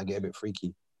 Might get a bit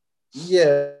freaky.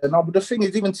 Yeah, no, but the thing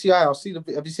is, even T.I., have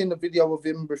you seen the video of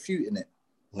him refuting it?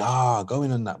 Nah,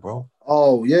 going on that, bro.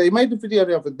 Oh, yeah, he made the video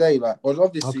the other day. Like, well,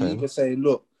 obviously, he was saying,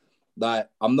 look, like,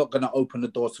 I'm not going to open the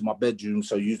door to my bedroom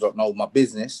so you don't know my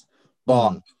business.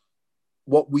 But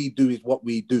what we do is what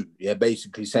we do. Yeah,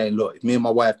 basically saying, look, if me and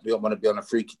my wife, we don't want to be on a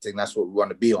freaky thing, that's what we want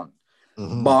to be on.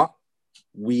 But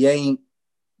we ain't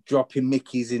dropping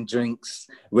Mickeys in drinks.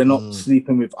 We're not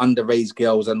sleeping with underage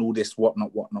girls and all this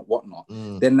whatnot.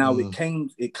 Then now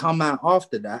it come out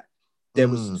after that.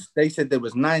 They said there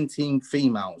was 19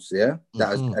 females, that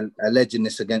was alleging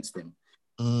this against him.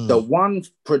 The one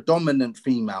predominant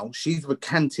female, she's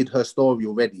recanted her story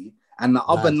already, and the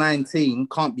other 19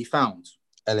 can't be found.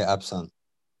 Elle absent.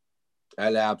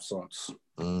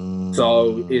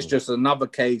 So it's just another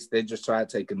case. They just try to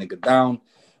take a nigga down.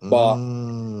 But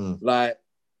like,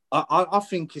 I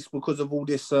think it's because of all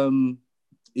this.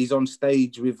 He's on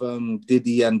stage with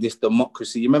Diddy and this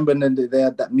democracy. You remember when they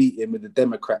had that meeting with the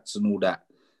Democrats and all that?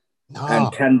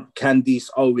 And Candice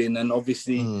Owen, and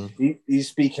obviously he's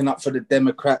speaking up for the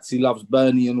Democrats. He loves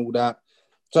Bernie and all that.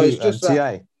 So it's just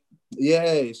like,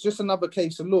 it's just another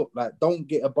case of, look, like, don't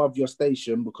get above your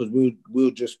station, because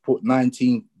we'll just put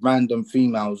 19 random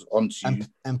females onto you.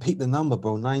 And peep the number,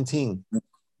 bro, 19.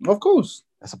 Of course.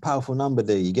 That's a powerful number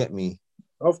there, you get me?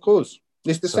 Of course.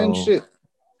 It's the same shit.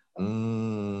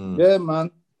 Yeah,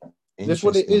 man. That's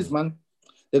what it is, man.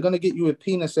 They're going to get you with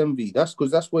penis envy. That's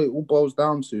because that's what it all boils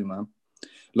down to, man.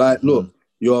 Like, look,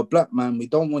 you're a black man. We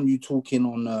don't want you talking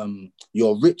on,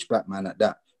 you're a rich black man at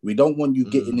that. We don't want you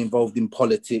getting involved in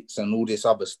politics and all this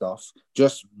other stuff.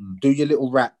 Just do your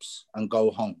little raps and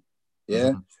go home.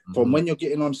 Yeah? From when you're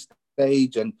getting on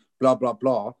stage and blah, blah,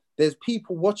 blah, there's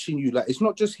people watching you. Like, it's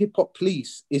not just hip-hop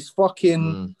police. It's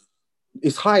fucking...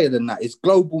 It's higher than that. It's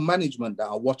global management that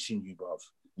are watching you, bruv.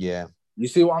 Yeah. You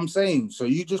see what I'm saying? So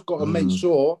you just got to make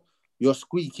sure you're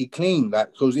squeaky clean.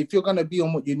 Like, because if you're going to be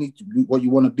on what you need to, what you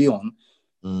want to be on,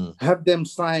 have them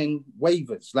sign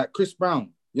waivers. Like Chris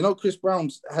Brown. You know, Chris Brown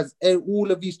has all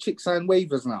of these chicks sign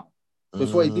waivers now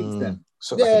before he beats them.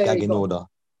 So like a gagging order.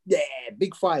 Yeah,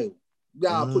 big file.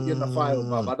 Yeah, I'll put you in the file,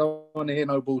 bruv. I don't want to hear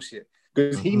no bullshit.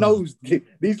 because he knows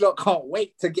these lot can't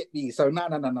wait to get me. So nah.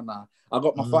 I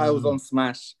got my files on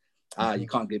Smash. You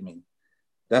can't get me.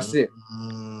 That's it.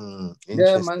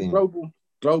 Yeah, man.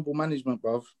 Global management,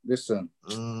 bruv. Listen,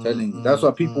 telling you. That's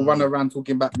why people run around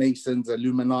talking about Masons,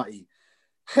 Illuminati.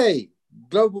 Hey,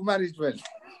 global management.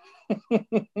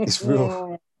 It's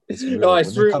real. It's real. No,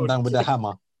 it's when real. They come down with the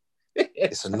hammer.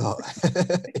 It's a lot.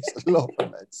 It's a lot,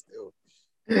 man. Still.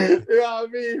 You know what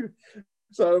I mean?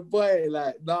 So, boy,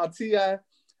 like, nah, T.I.,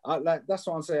 like, that's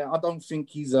what I'm saying. I don't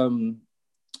think he's doing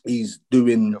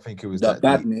the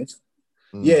badness.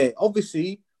 Yeah,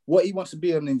 obviously, what he wants to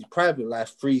be on in his private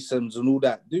life, threesomes and all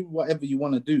that, do whatever you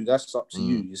want to do. That's up to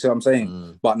you. You see what I'm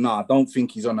saying? But no, I don't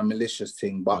think he's on a malicious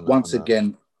thing. But once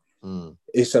again,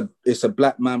 it's a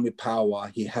black man with power.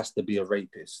 He has to be a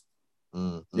rapist.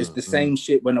 It's the same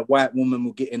shit when a white woman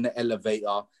will get in the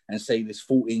elevator and say this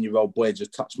 14-year-old boy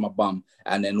just touched my bum,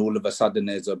 and then all of a sudden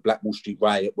there's a Black Wall Street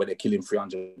riot where they're killing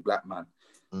 300 black men.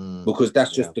 Because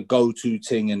that's just the go-to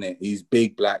thing in it. He's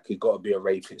big black. He's got to be a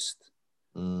rapist.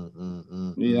 You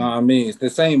know what I mean? It's the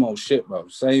same old shit, bro.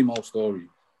 Same old story.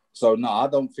 So no, I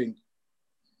don't think.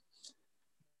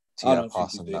 I don't think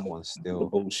he's doing that one still. The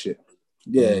bullshit.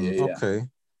 Yeah. Okay,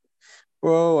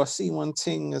 bro. I see one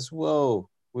thing as well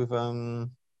with Funkmaster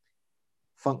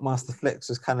Flex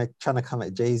was kind of trying to come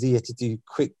at Jay-Z. He had to do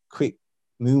quick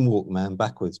moonwalk, man,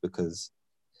 backwards, because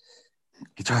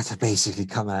he tried to basically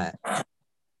come at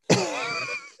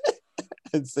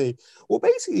and say, well,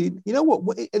 basically, you know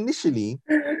what initially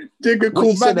Jigga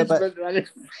called management,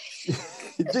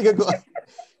 about,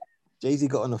 Jay-Z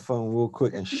got on the phone real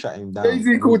quick and shut him down.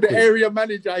 Jay-Z called the area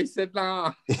manager. He said,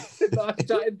 nah. Shut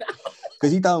him down.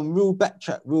 Because he done real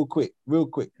backtrack real quick.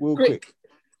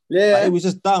 Yeah. But it was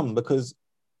just dumb because,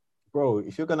 bro,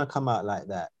 if you're going to come out like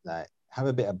that, like, have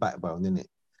a bit of backbone, innit?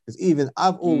 Because even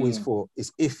I've always thought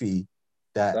it's iffy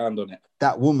that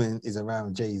that woman is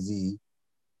around Jay-Z.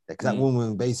 Because that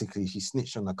woman, basically, she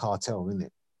snitched on the cartel,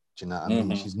 innit? Do you know what I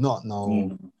mean? She's not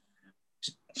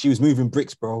She was moving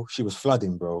bricks, bro. She was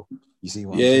flooding, bro. You see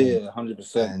what I'm saying? Yeah,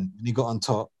 100%. And when he got on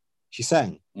top, she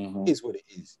sang. Here's what it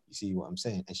is. You see what I'm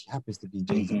saying? And she happens to be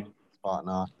Jay-Z's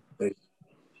partner.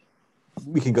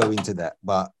 We can go into that.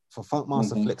 But for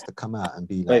Funkmaster Flex to come out and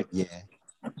be like,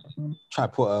 try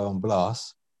to put her on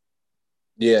blast.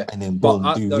 Yeah. And then boom,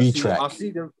 retrack. I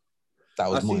see the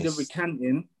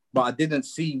recanting, but I didn't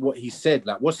see what he said.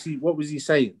 Like, what was he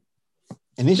saying?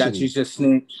 Initially. That she's just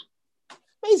snitched.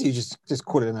 Basically, just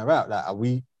calling her out. Like,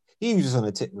 he was just on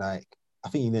a tip, like, I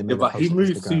think he then made but he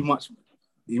moves too much.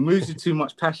 He moves with too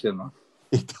much passion, man.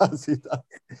 He does.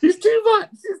 He's too much.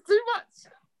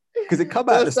 Because it come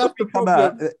out, the stuff come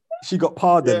out, she got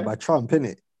pardoned by Trump,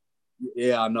 innit?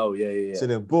 Yeah, I know. Yeah. So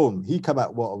then, boom, he come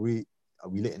out. What are we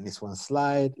letting this one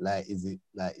slide? Like, is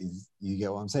you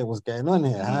get what I'm saying? What's going on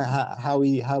here? How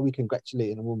we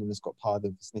congratulating a woman that's got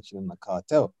pardoned for snitching on the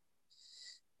cartel?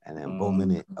 And then, boom,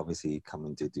 innit? Obviously,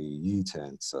 coming to do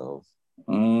U-turn. So,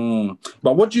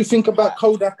 but what do you think about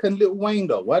Kodak and Lil Wayne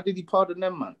though? Why did he pardon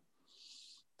them, man?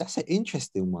 That's an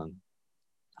interesting one.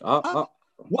 I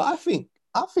think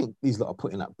these lot are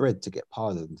putting up bread to get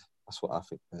pardoned. That's what I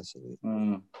think personally. You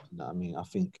know what I mean? I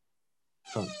think,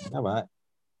 all right,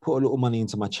 put a little money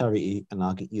into my charity and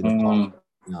I'll get you the pardon.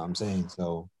 You know what I'm saying?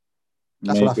 So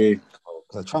that's what I think.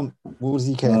 Because Trump, what was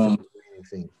he care for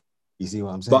anything? You see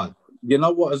what I'm saying? But you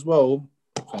know what as well?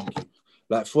 Thank you.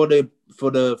 Like for the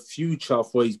future,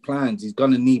 for his plans, he's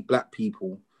gonna need black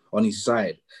people on his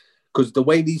side. Because the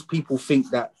way these people think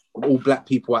that all black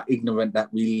people are ignorant,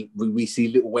 that we see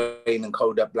Lil Wayne and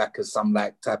Kodak Black as some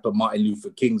like type of Martin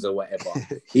Luther Kings or whatever.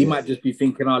 He might just be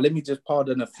thinking, let me just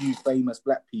pardon a few famous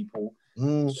black people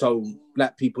so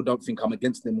black people don't think I'm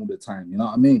against them all the time. You know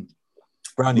what I mean?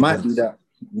 Brownie might points. Be that.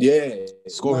 Yeah.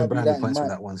 Scoring brownie points for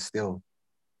that one still.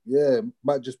 Yeah,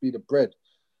 might just be the bread.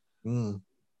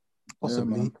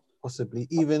 Possibly.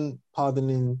 Even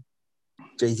pardoning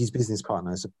Jay-Z's business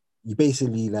partners. You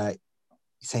basically like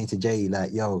saying to Jay,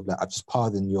 like, yo, like, I've just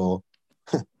pardoned the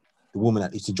woman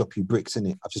that used to drop you bricks,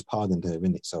 innit? I've just pardoned her,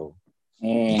 innit? So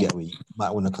you get what you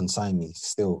might want to consign me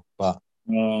still, but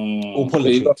all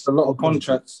politics. He lost a lot of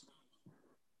contracts.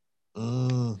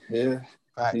 Yeah.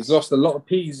 Facts. He's lost a lot of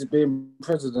P's being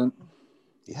president.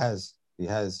 He has.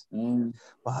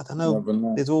 But I don't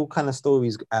know. There's all kind of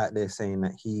stories out there saying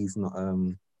that he's not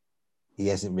he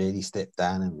hasn't really stepped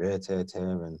down and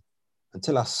and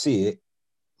until I see it,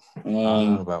 I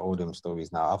don't know about all them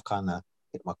stories now. I've kind of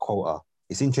hit my quota.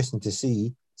 It's interesting to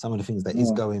see some of the things that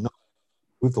is going on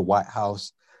with the White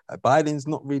House. Biden's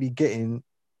not really getting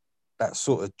that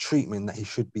sort of treatment that he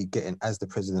should be getting as the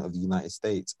president of the United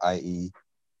States, i.e.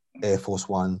 Air Force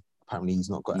One, Apparently, he's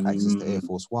not got access to Air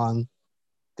Force One.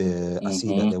 I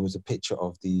see that there was a picture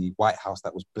of the White House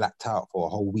that was blacked out for a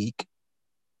whole week.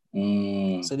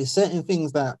 So there's certain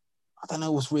things that I don't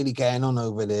know what's really going on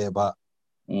over there, but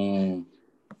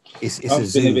it's a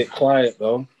zoo. Been a bit quiet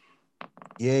though.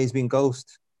 Yeah, he's been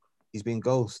ghost.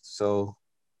 So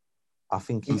I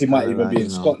think he might even be in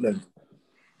Scotland.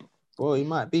 Well, he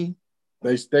might be.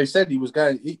 They said he was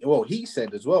going. He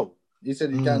said as well. He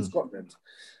said he's going to Scotland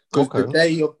because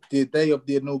the day of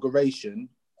the inauguration,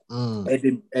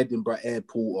 Edinburgh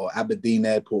Airport or Aberdeen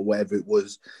Airport, whatever it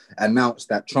was, announced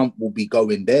that Trump will be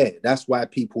going there. That's why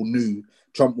people knew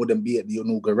Trump wouldn't be at the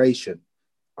inauguration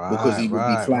because he would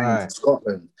be flying to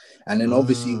Scotland. And then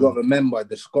obviously you got to remember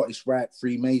the Scottish Rite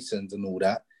Freemasons and all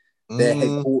that. Their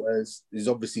headquarters is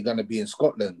obviously going to be in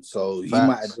Scotland, so he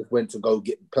might have just went to go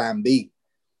get Plan B.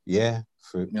 Yeah,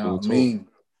 you know what I mean.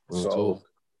 So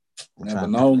never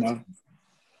know, man.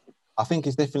 I think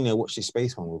it's definitely a watch this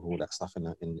space one with all that stuff in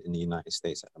the United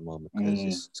States at the moment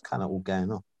because it's kind of all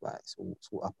going off. Like it's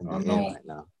all up in the air right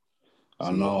now.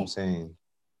 I know. What I'm saying,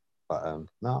 but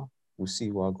no, we'll see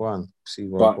what I go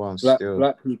on.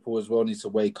 Black people as well need to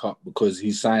wake up because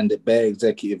he signed bare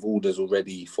executive orders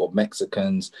already for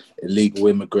Mexicans, illegal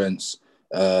immigrants,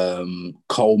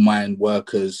 coal mine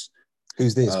workers.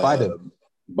 Who's this?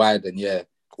 Biden, yeah.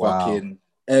 Wow. Fucking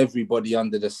everybody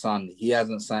under the sun. He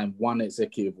hasn't signed one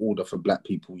executive order for black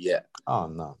people yet. Oh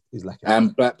no, he's like.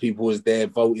 And black people was there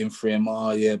voting for him.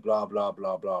 Oh yeah, blah blah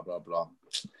blah blah blah blah.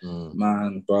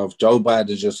 Man, bruv, Joe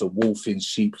Biden's just a wolf in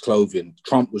sheep's clothing.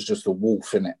 Trump was just a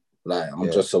wolf in it. Like I'm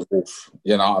just a wolf.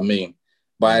 You know what I mean?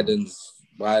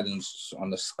 Biden's on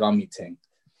the scummy thing.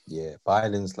 Yeah,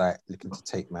 Biden's like looking to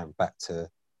take man back to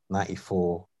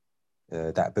 '94.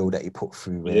 That bill that he put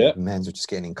through where men were just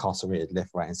getting incarcerated left,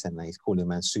 right, and center. He's calling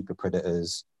man super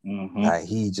predators. Like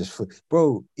he just,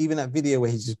 bro, even that video where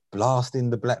he's just blasting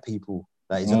the black people.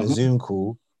 Like he's on a Zoom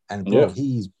call, and bro,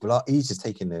 he's just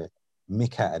taking the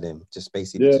mick out of them, just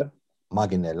basically just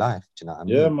mugging their life. Do you know what I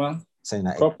mean? Yeah, man. Saying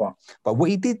that. Proper. But what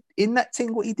he did in that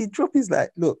thing, what he did drop is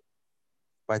like, look,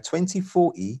 by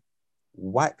 2040,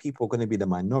 white people are going to be the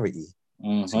minority.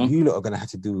 So you lot are going to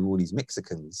have to do with all these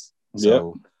Mexicans.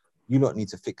 So you lot need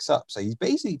to fix up. So he's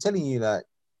basically telling you like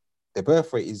the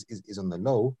birth rate is on the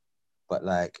low, but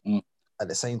like at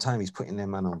the same time he's putting their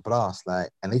man on blast. Like,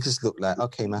 and they just look like,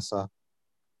 okay, Massa,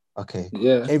 okay.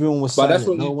 Yeah. Everyone was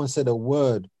silent. No one said a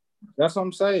word. That's what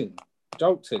I'm saying.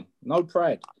 Jolting, no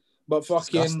pride. But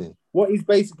fucking disgusting. What he's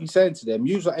basically saying to them,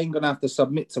 you ain't gonna have to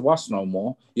submit to us no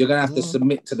more. You're gonna have to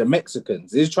submit to the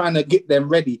Mexicans. He's trying to get them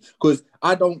ready because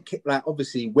I don't like.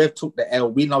 Obviously, we've took the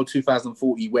L. We know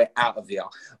 2040 we're out of here,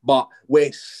 but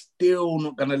we're still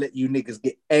not gonna let you niggas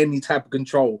get any type of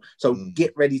control. So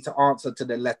get ready to answer to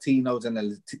the Latinos and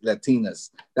the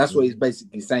Latinas. That's what he's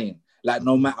basically saying. Like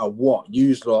no matter what,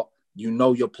 use lot. You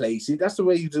know your place. See, that's the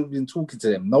way you've been talking to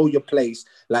them. Know your place.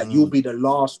 Like you'll be the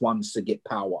last ones to get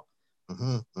power.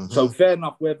 So fair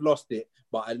enough, we've lost it,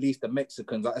 but at least the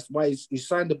Mexicans. That's why he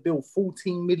signed a bill.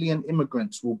 14 million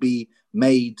immigrants will be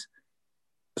made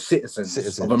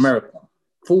citizens. Of America.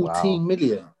 14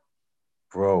 million,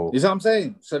 bro. You know what I'm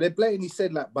saying? So they blatantly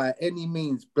said like by any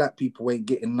means, black people ain't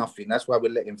getting nothing. That's why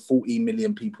we're letting 14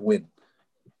 million people in.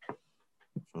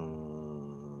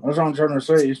 That's what I'm trying to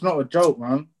say. It's not a joke,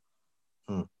 man.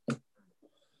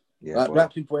 Yeah, like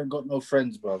black people ain't got no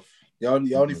friends, bruv. The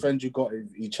only friends you got is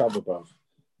each other, bruv.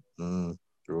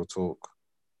 Real talk.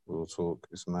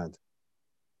 It's mad.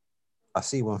 I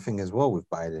see one thing as well with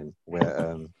Biden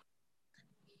where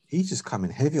he's just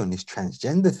coming heavy on this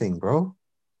transgender thing, bro.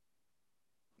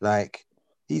 Like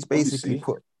he's basically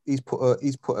put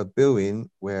a bill in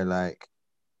where like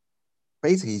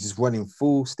basically he's just running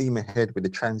full steam ahead with the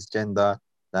transgender,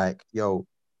 like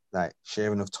like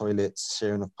sharing of toilets,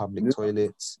 sharing of public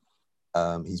toilets.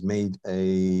 He's made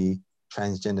a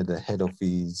transgender the head of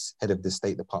the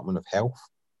State Department of Health.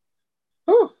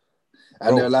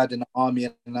 And they're allowed in the army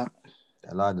and that.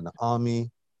 They're allowed in the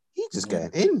army. He's just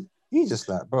getting in. He's just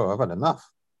like, bro, I've had enough.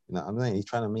 You know what I'm saying? He's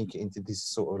trying to make it into this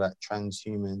sort of like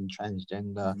transhuman,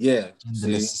 transgender,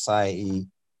 genderless society.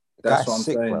 That's what I'm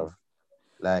saying, bro.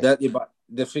 Like, but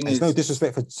the thing is, there's no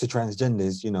disrespect to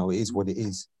transgenders. You know, it is what it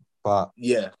is. But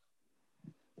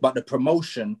but the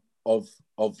promotion of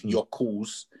your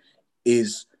cause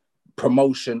is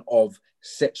promotion of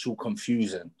sexual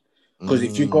confusion. Because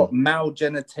if you got male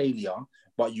genitalia,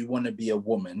 but you want to be a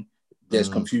woman, there's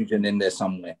confusion in there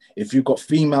somewhere. If you got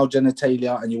female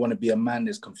genitalia and you want to be a man,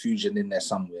 there's confusion in there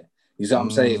somewhere. You see what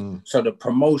I'm saying? So the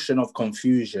promotion of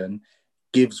confusion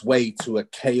gives way to a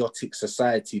chaotic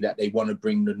society that they want to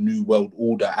bring the new world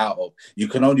order out of. You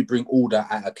can only bring order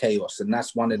out of chaos, and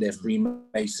that's one of their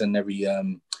Freemasonry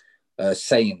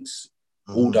sayings: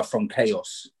 order from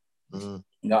chaos.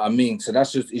 You know what I mean? So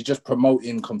it's just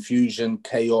promoting confusion,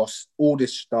 chaos, all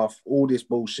this stuff, all this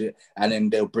bullshit, and then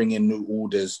they'll bring in new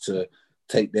orders to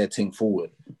take their thing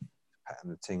forward.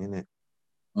 Pattern the thing, innit?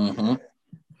 Mm-hmm.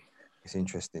 It's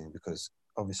interesting because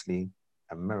obviously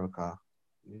America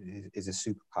is a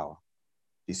superpower.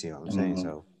 You see what I'm saying?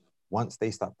 So once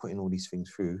they start putting all these things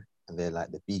through, and they're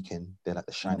like the beacon, they're like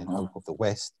the shining hope of the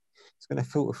West, it's going to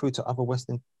filter through to other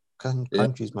Western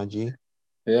countries, my G.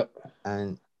 Yep.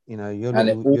 And you know,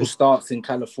 it all starts in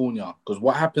California, because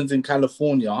what happens in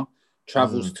California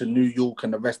travels to New York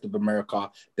and the rest of America,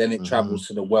 then it travels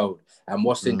to the world. And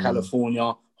what's in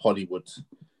California? Hollywood.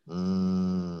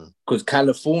 Because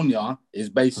California is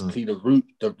basically the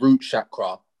root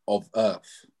chakra of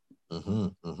Earth.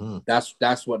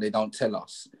 That's what they don't tell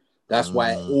us. That's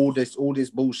why all this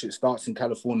bullshit starts in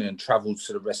California and travels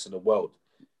to the rest of the world.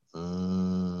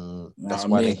 That's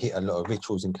why they hit a lot of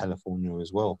rituals in California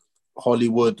as well.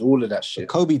 Hollywood, all of that shit.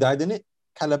 But Kobe died in it,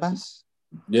 Calabas.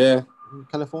 Yeah,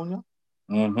 California.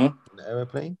 On the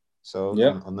airplane. So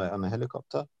on the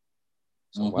helicopter.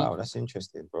 So wow, that's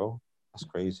interesting, bro. That's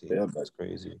crazy. Yeah, that's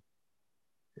crazy.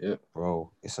 Yeah,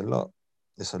 bro, it's a lot.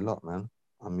 It's a lot, man.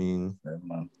 I mean,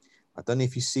 man. I don't know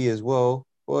if you see as well.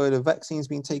 Boy, the vaccine's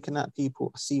been taken out.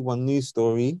 People, I see one news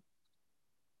story.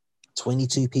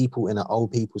 22 people in an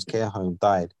old people's care home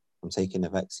died from taking the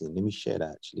vaccine. Let me share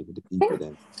that actually with the people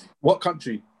then. What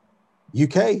country?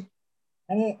 UK.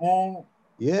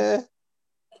 Yeah.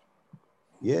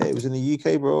 Yeah, it was in the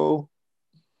UK, bro.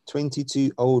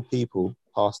 22 old people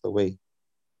passed away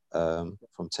from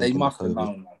taking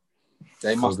the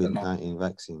COVID-19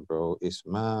 vaccine, bro. It's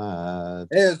mad.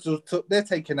 They're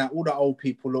taking out all the old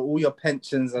people, all your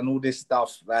pensions and all this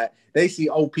stuff. Like, they see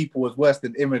old people as worse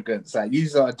than immigrants. Like, you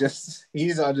are just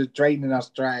draining us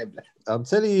dry. I'm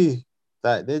telling you,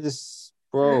 that they're just,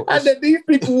 bro. And then these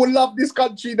people will love this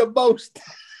country the most.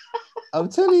 I'm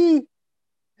telling you,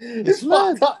 it's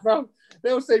fucked up, bro.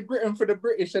 They'll say Britain for the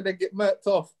British and then get murked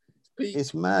off.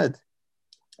 It's mad.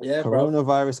 Yeah,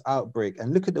 coronavirus outbreak.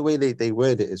 And look at the way they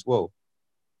word it as well.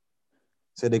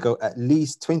 So they go, at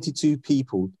least 22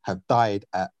 people have died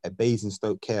at a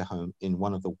Basingstoke care home in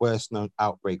one of the worst known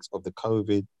outbreaks of the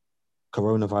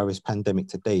coronavirus pandemic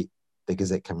to date, the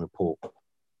Gazette can report.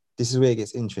 This is where it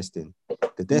gets interesting.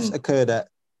 The deaths occurred at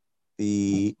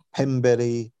the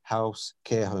Pemberley House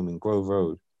care home in Grove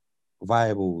Road,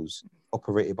 Viables,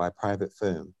 operated by a private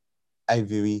firm,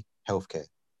 Avery Healthcare.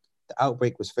 The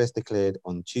outbreak was first declared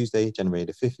on Tuesday, January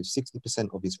the 5th, with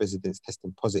 60% of its residents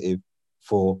testing positive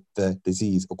for the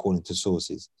disease, according to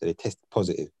sources. So they tested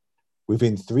positive.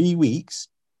 Within 3 weeks,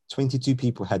 22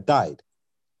 people had died.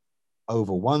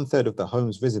 Over 1/3 of the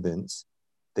home's residents,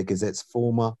 the Gazette's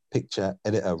former picture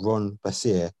editor, Ron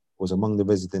Basier, was among the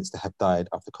residents that have died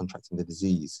after contracting the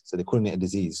disease. So they're calling it a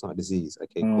disease, it's not a disease.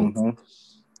 Okay, cool.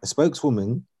 A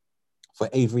spokeswoman for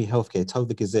Avery Healthcare told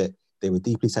the Gazette they were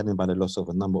deeply saddened by the loss of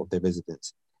a number of their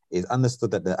residents. It is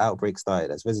understood that the outbreak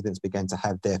started as residents began to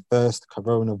have their first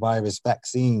coronavirus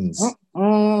vaccines.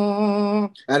 And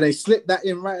they slipped that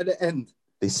in right at the end.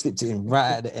 They slipped it in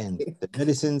right at the end. The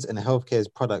Medicines and Healthcare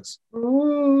Products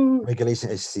Regulation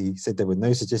Agency said there were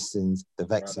no suggestions the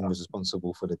vaccine was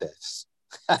responsible for the deaths.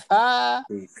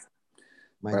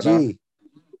 My G.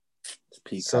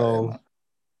 So...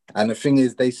 And the thing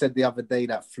is, they said the other day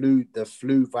that the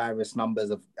flu virus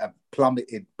numbers have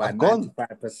plummeted by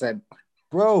 95%.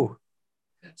 Bro.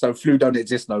 So flu don't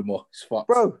exist no more. It's fucked.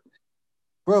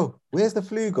 Bro, where's the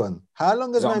flu gone? How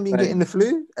long has man been getting the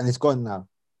flu? And it's gone now.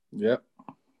 Yep.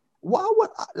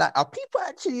 What like, are people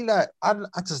actually like,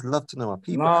 I just love to know, are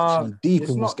people actually deep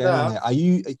in what's going on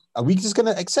here? Are we just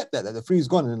gonna accept that the flu's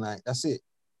gone and like that's it?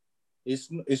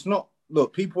 It's not.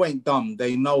 Look, people ain't dumb.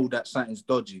 They know that something's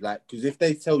dodgy. Like, because if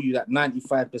they tell you that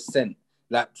 95%,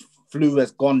 like flu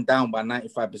has gone down by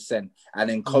 95%, and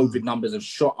then COVID numbers have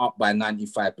shot up by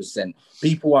 95%,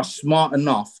 people are smart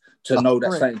enough to know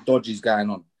that something dodgy is going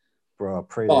on. Bro, I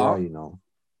pray they are, you know.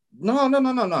 No.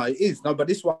 It is. No, but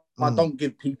this is why I don't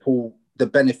give people the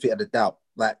benefit of the doubt.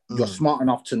 Like, you're smart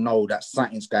enough to know that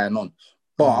something's going on.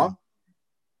 But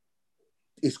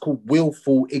it's called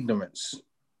willful ignorance.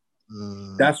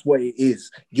 That's what it is.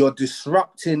 You're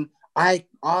disrupting. I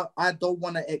don't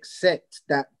want to accept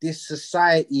that this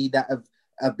society that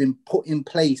have been put in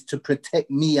place to protect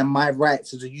me and my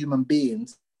rights as a human being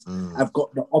have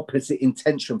got the opposite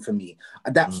intention for me.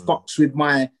 That fucks with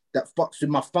my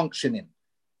functioning.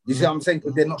 You see what I'm saying?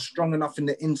 Because they're not strong enough in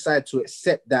the inside to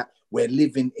accept that we're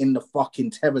living in the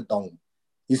fucking terror dome.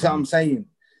 You see what I'm saying?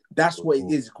 That's what it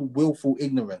is. It's called willful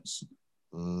ignorance.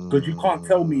 Because you can't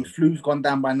tell me flu's gone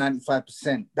down by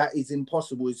 95%. That is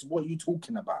impossible. It's what you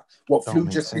talking about. What flu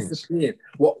just disappeared?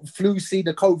 What flu see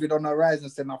the COVID on the horizon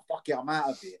and said, "No, fuck it, I'm out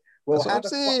of here." Well,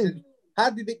 how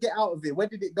did it get out of it? Where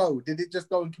did it go? Did it just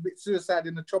go and commit suicide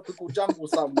in the tropical jungle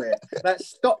somewhere? Like,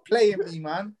 stop playing me,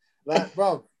 man. Like,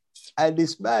 bro. And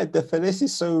it's mad. The finesse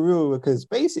is so real because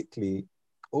basically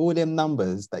all them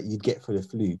numbers that you'd get for the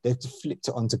flu, they've just flipped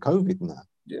it onto COVID now.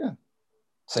 Yeah.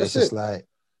 So it's just like,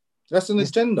 that's an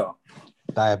agenda.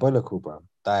 Diabolical, bro.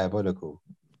 Diabolical.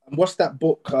 And what's that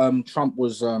book? Trump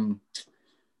was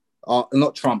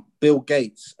not Trump, Bill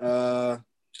Gates.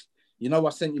 You know, I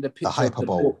sent you the picture of the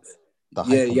book.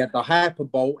 The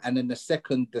Hyperbole, and then the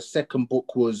second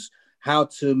book was how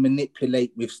to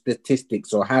manipulate with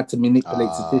statistics, or how to manipulate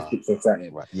statistics or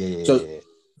something. Right. Yeah.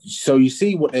 So you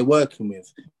see what they're working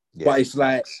with, but it's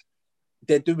like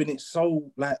they're doing it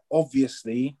so like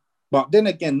obviously. But then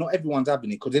again, not everyone's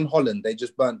having it, because in Holland they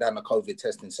just burnt down a COVID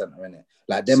testing center, innit?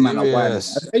 Like them man are wild.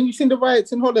 And you seen the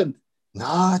riots in Holland?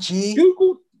 Nah, G.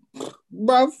 Google,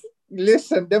 bruv.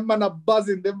 Listen, them man are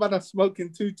buzzing. Them man are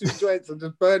smoking two joints and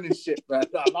just burning shit, man.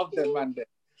 I love them man there.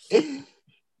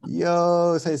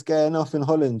 Yo, so it's going off in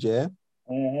Holland, yeah?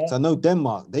 So I know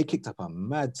Denmark, they kicked up a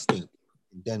mad stink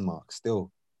in Denmark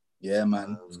still. Yeah,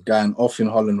 man. It's going off in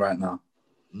Holland right now.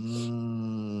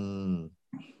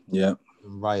 Yeah.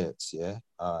 Riots, yeah?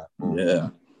 All right. Yeah.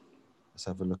 Let's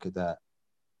have a look at that.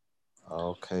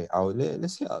 Okay.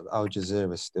 Let's see Al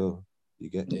Jazeera still. You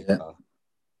get me? Yeah.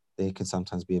 They can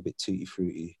sometimes be a bit tutti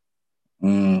fruity.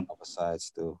 Other side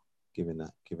still giving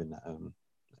that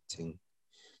thing.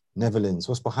 Netherlands,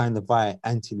 what's behind the riot?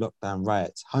 Anti-lockdown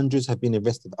riots. Hundreds have been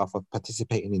arrested after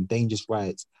participating in dangerous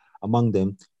riots. Among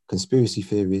them, conspiracy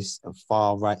theorists and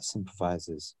far-right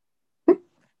sympathizers.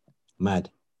 Mad.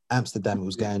 Amsterdam, it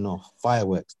was going off.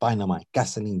 Fireworks, dynamite,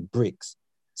 gasoline, bricks.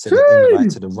 Said an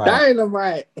invite to the riot.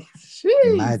 Dynamite.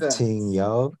 Mad thing,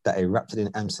 yo, that erupted in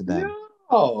Amsterdam.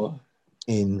 Yo.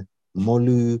 In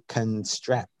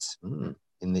Moluckenstraat,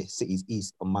 in the city's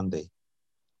east on Monday.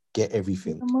 Get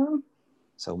everything.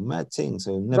 So mad thing.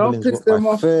 So Netherlands got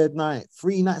by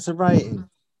 3 nights of rioting.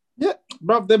 Yeah,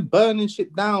 bruv, they're burning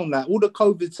shit down. Like all the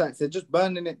COVID sites, they're just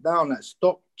burning it down. Like,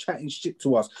 stop chatting shit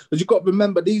to us. Because you got to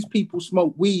remember, these people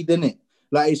smoke weed, innit?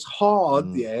 Like, it's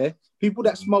hard, yeah. People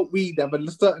that smoke weed have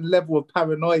a certain level of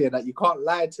paranoia that you can't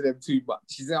lie to them too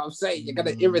much. You see what I'm saying? You're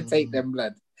gonna irritate them,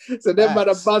 blood. So them man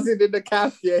are buzzing in the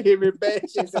cafe, hearing bad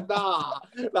shit. So nah,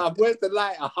 where's the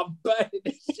lighter? I'm burning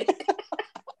this shit.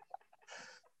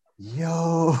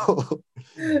 Yo,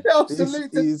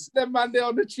 salute to them man there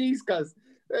on the cheese, cuz.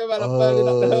 Them man are burning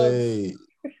up the herbs.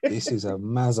 This is a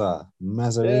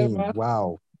Mazarine. Yeah,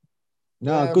 wow.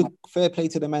 No, good, man. Fair play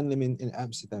to the man in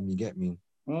Amsterdam, you get me?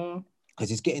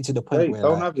 Because it's getting to the point where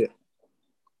don't have it.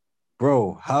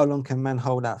 Bro, how long can man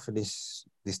hold out for this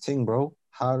thing, bro?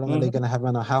 How long are they going to have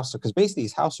man on house? Because basically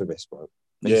it's house arrest, bro.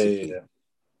 Basically. Yeah.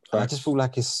 I just feel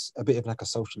like it's a bit of like a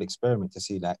social experiment to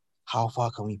see like how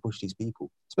far can we push these people,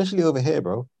 especially over here,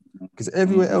 bro? Because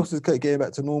everywhere else is getting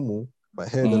back to normal, but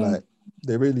here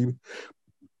they're really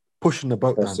pushing the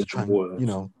boat down to try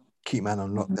and, keep man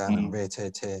on lockdown and rare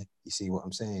tear. You see what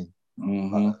I'm saying?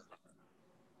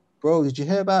 Bro, did you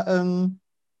hear about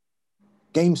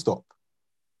GameStop?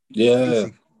 Yeah.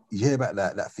 Basically, you hear about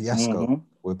that fiasco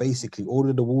where basically all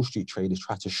of the Wall Street traders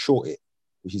try to short it,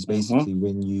 which is basically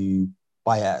when you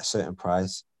buy it at a certain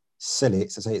price, sell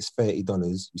it, so say it's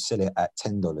 $30, you sell it at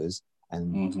 $10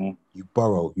 and you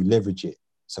borrow, you leverage it.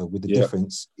 So with the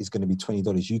difference, it's going to be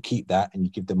 $20. You keep that and you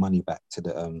give the money back to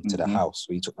the house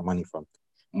where you took the money from.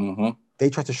 They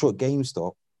tried to short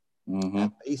GameStop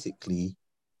and basically,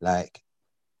 like,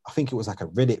 I think it was like a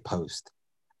Reddit post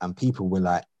and people were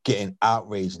like getting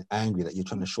outraged and angry that you're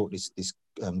trying to short this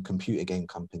computer game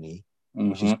company,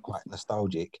 which is quite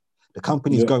nostalgic. The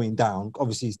company's going down.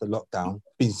 Obviously, it's the lockdown.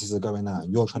 Businesses are going out.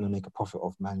 And you're trying to make a profit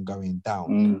off man going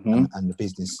down and the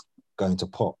business going to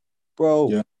pot.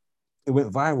 Bro, it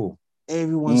went viral.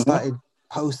 Everyone started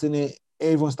posting it.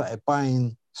 Everyone started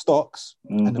buying stocks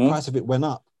and the price of it went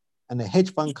up. And the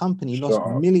hedge fund company lost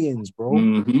millions,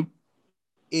 bro.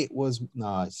 It was,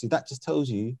 see, that just tells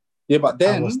you but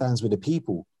then power stands with the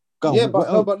people.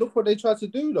 But look what they tried to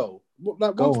do, though.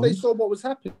 Like, once they saw what was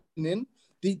happening,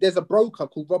 there's a broker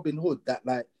called Robinhood that,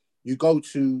 like, you go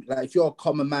to, like, if you're a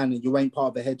common man and you ain't part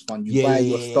of the hedge fund, you buy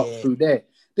your stock through there.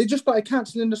 They just started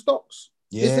cancelling the stocks.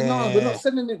 They said, no, we're not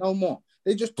selling it no more.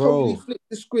 They just totally flipped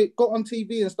the script, got on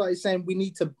TV and started saying we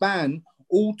need to ban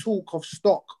all talk of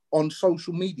stock on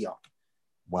social media.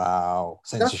 Wow.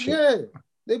 Censorship.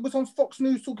 They was on Fox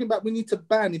News talking about we need to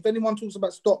ban. If anyone talks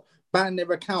about stock, ban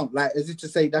their account. Like, as if to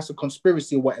say that's a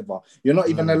conspiracy or whatever. You're not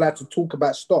even allowed to talk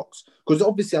about stocks. Because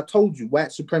obviously I told you,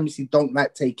 white supremacy don't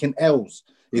like taking L's.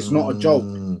 It's not a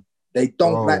joke. They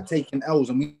don't like taking L's.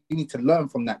 And we need to learn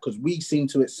from that because we seem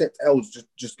to accept L's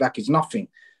just like it's nothing.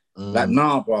 Like,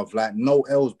 nah, bruv. Like, no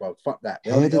L's, bro. Fuck that.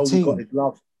 The only L we got is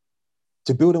love.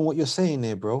 To build on what you're saying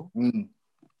there, bro.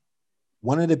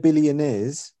 One of the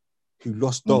billionaires who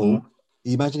lost dough,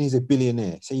 imagine he's a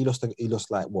billionaire. Say he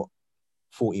lost like what,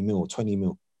 40 mil, 20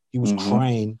 mil. He was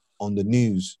crying on the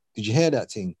news. Did you hear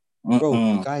that thing? Bro,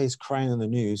 the guy is crying on the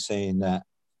news saying that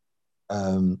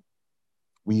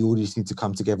we all just need to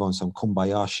come together on some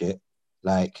kumbaya shit.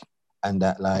 Like, and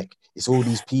that like it's all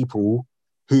these people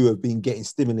who have been getting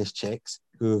stimulus checks,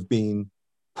 who have been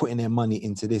putting their money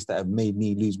into this that have made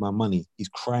me lose my money. He's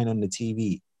crying on the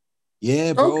TV.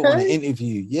 Yeah, bro, on an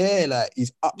interview. Yeah, like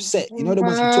he's upset. You know the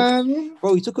ones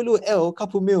he took a little L, a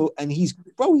couple mil, and he's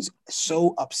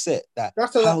so upset that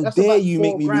how dare you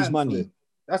make me lose money?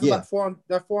 That's about £400,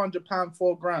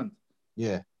 £4 grand.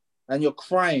 Yeah. And you're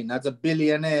crying as a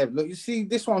billionaire. Look, you see,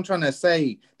 this is what I'm trying to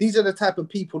say. These are the type of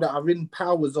people that are in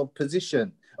powers of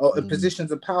position or in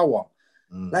positions of power.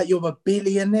 Like, you're a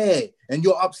billionaire and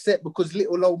you're upset because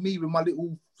little old me with my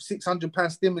little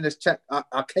 £600 stimulus check,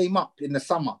 I came up in the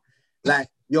summer. Like,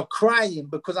 you're crying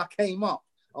because I came up.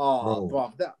 Oh,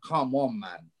 bro, come on,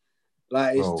 man.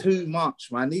 Like, it's too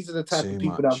much, man. These are the type of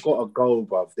people that have got to go,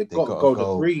 bro. They've got to go.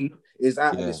 The greed is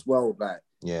out of this world, like.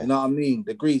 You know what I mean?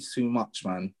 The greed's too much,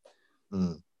 man.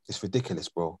 It's ridiculous,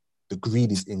 bro. The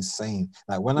greed is insane.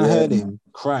 Like, when I heard him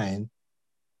crying,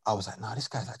 I was like, nah, this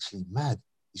guy's actually mad.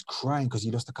 He's crying because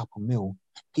he lost a couple mil.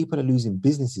 People are losing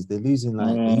businesses. They're losing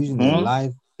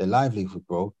their livelihood,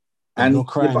 bro. And you're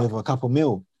crying over a couple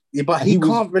mil. Yeah, but he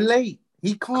can't relate.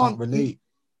 He can't relate.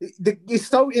 He's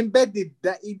so embedded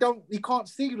that he can't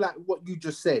see like what you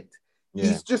just said.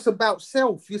 He's just about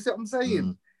self. You see what I'm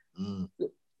saying?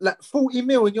 Like 40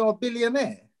 mil and you're a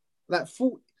billionaire. Like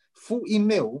 40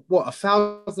 mil, what,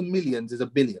 1,000 millions is a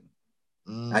billion.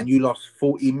 And you lost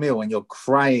 40 mil and you're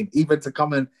crying, even to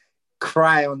come and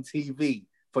cry on TV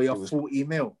for your 40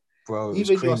 mil. Bro,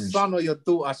 even your son or your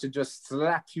daughter should just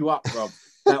slap you up, bro.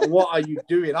 Like, what are you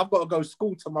doing? I've got to go to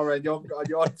school tomorrow and you're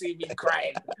on TV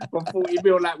crying for 40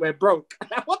 mil like we're broke.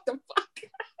 What the fuck?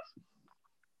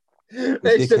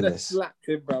 They should have slapped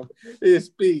him, bro. They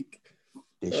speak.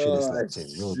 They should have slapped him.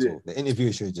 Real talk. The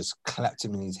interviewer should have just clapped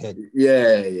him in his head.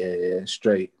 Yeah.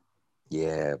 Straight.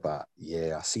 Yeah, but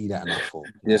I see that enough for.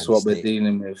 That's what we're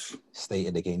dealing with. State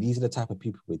of the game. These are the type of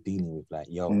people we're dealing with. Like,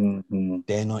 yo,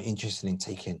 they're not interested in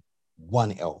taking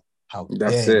one L. How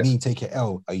dare me take an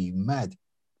L? Are you mad?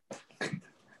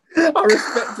 I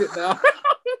respect it now. I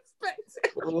respect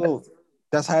it. Oh,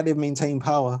 that's how they maintain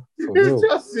power. For real.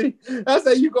 Just see, that's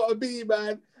how you gotta be,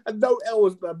 man. And no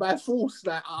L's, man, by force.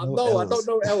 Like, I don't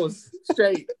know L's.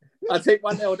 Straight. I take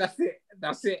one L. That's it.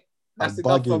 That's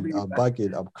bugging. I'm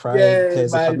bugging. I'm crying.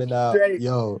 Tears are coming out. Straight.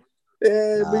 Yo.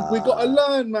 Yeah, we gotta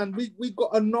learn, man. We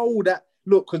gotta know that.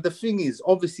 Look, because the thing is,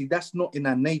 obviously, that's not in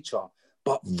our nature.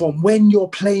 But from when you're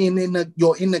playing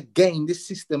you're in a game. This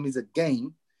system is a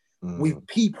game. With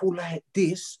people like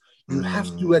this, you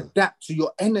have to adapt to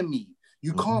your enemy.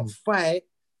 You can't fight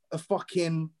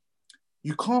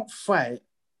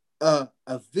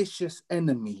a vicious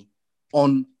enemy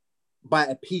by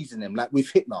appeasing them, like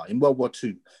with Hitler in World War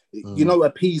II. You know,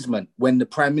 appeasement, when the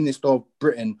Prime Minister of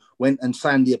Britain went and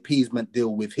signed the appeasement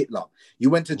deal with Hitler. You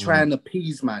went to try and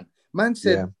appease man. Man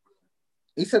said,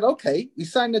 he said, okay, he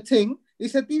signed the thing. He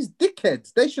said, these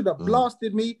dickheads, they should have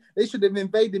blasted me. They should have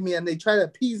invaded me and they tried to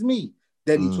appease me.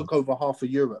 Then he took over half of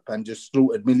Europe and just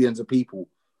slaughtered millions of people.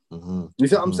 You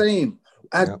see what I'm saying?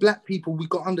 As black people, we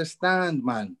got to understand,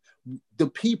 man. The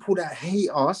people that hate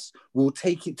us will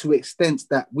take it to extents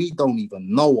that we don't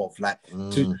even know of. Like,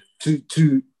 to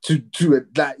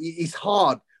like, it's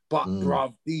hard. But,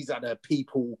 bruv, these are the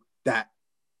people that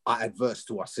are adverse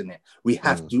to us, innit? We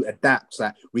have to adapt.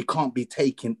 Like, we can't be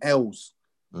taking L's.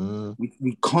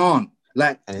 We can't.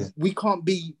 Like, we can't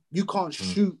be. You can't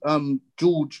shoot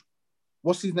George.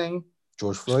 What's his name?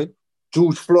 George Floyd.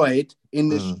 George Floyd in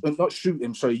the not shoot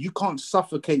him. Sorry, you can't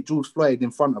suffocate George Floyd in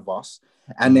front of us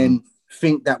and then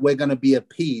think that we're gonna be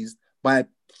appeased by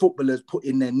footballers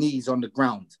putting their knees on the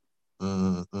ground.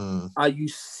 Are you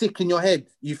sick in your head?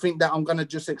 You think that I'm gonna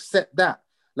just accept that?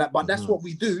 Like, but that's what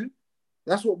we do.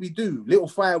 That's what we do. Little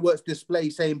fireworks display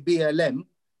saying BLM,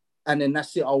 and then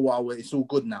that's it. Oh wow, it's all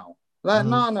good now. Like,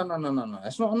 no.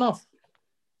 That's not enough.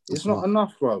 It's not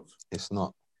enough, bro. It's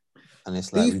not. And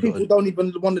it's like these people don't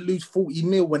even want to lose 40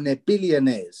 mil when they're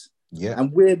billionaires. Yeah.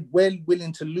 And we're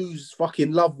willing to lose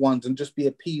fucking loved ones and just be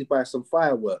appeased by some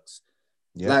fireworks.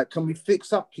 Yeah. Like, can we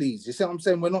fix up, please? You see what I'm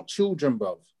saying? We're not children,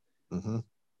 bro. Mm-hmm. You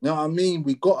know what I mean?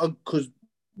 We gotta, because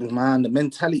man, the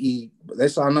mentality,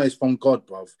 this I know it's from God,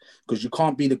 bro. Because you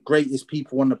can't be the greatest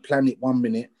people on the planet 1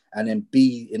 minute and then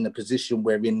be in the position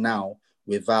we're in now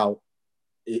without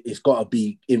it's gotta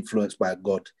be influenced by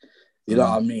God. You know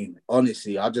what I mean?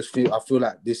 Honestly, I feel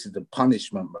like this is the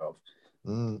punishment, bro.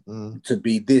 To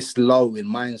be this low in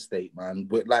mind state, man.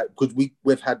 Because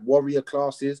we've had warrior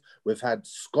classes, we've had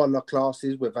scholar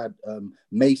classes, we've had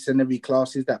masonry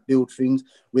classes that build things.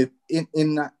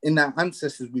 In our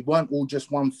ancestors, we weren't all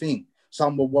just one thing.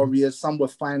 Some were warriors, some were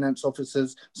finance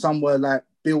officers, some were like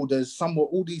builders, some were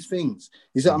all these things.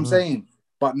 You see what I'm saying?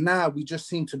 But now we just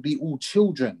seem to be all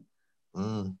children.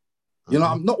 You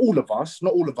know, not all of us,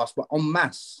 but en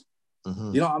masse.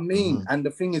 You know what I mean? And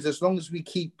the thing is, as long as we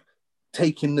keep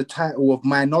taking the title of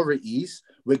minorities,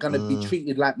 we're going to be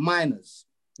treated like minors,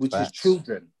 which is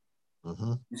children.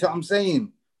 You see what I'm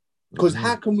saying? Because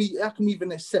how can we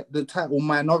even accept the title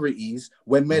minorities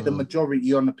when we're the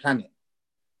majority on the planet?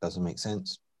 Doesn't make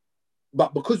sense.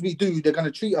 But because we do, they're going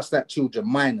to treat us like children,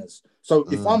 minors. So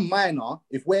if I'm minor,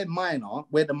 if we're minor,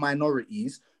 we're the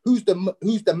minorities. Who's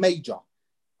the major?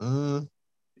 You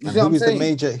see what I'm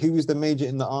saying? Who was the major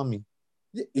in the army?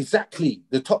 Exactly,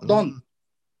 the top don.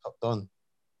 Top don.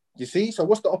 You see? So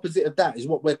what's the opposite of that is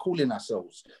what we're calling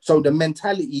ourselves. So the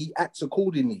mentality acts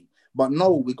accordingly. But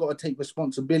no, we got to take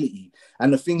responsibility.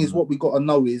 And the thing is, what we got to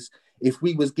know is if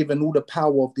we was given all the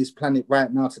power of this planet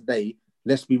right now today,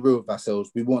 let's be real with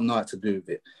ourselves, we won't know how to do with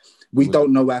it. We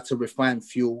don't know how to refine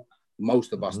fuel.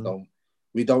 Most of us don't.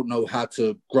 We don't know how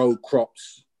to grow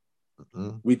crops.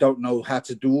 We don't know how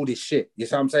to do all this shit. You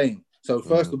see what I'm saying? So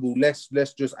first of all,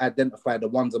 let's just identify the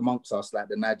ones amongst us, like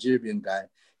the Nigerian guy.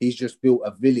 He's just built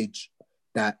a village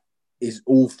that is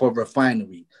all for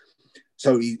refinery.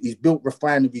 So he's built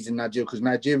refineries in Nigeria because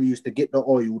Nigeria used to get the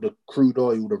oil, the crude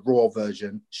oil, the raw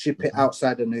version, ship it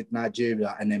outside of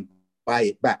Nigeria and then buy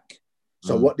it back.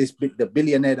 So what the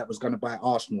billionaire that was going to buy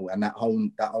Arsenal and that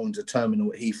owns a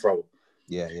terminal at Heathrow.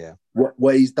 Yeah.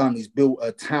 What he's done is built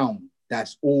a town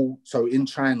that's all, so in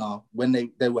China, when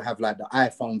they will have like the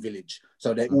iPhone village.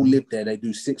 So they all live there, they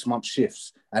do 6-month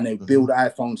shifts and they build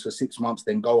iPhones for 6 months,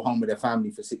 then go home with their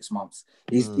family for 6 months.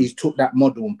 He's took that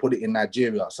model and put it in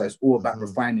Nigeria. So it's all about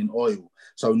refining oil.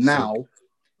 So now,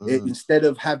 instead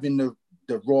of having the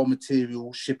raw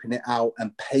material, shipping it out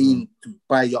and paying to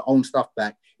buy your own stuff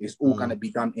back, it's all going to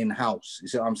be done in-house. You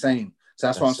see what I'm saying? So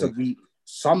that's why I said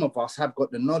some of us have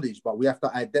got the knowledge, but we have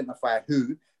to identify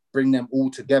who, bring them all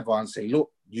together and say,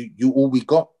 look, you all we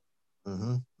got.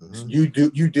 You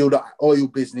deal the oil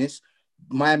business.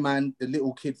 My man, the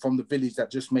little kid from the village that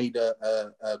just made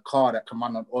a car that can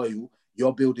run on oil,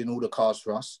 you're building all the cars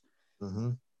for us.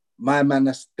 My man,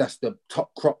 that's the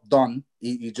top crop done.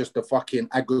 He's just the fucking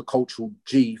agricultural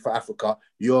G for Africa.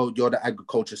 You're the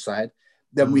agriculture side.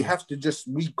 Then we have to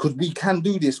because we can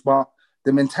do this, but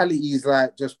the mentality is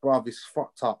like, just, bruv, it's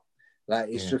fucked up. Like,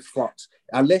 it's just fucked.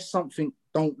 Unless something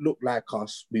don't look like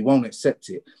us, we won't accept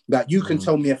it. Like, you can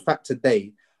tell me a fact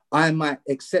today, I might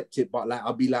accept it, but like,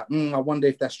 I'll be like, I wonder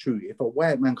if that's true. If a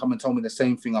white man come and tell me the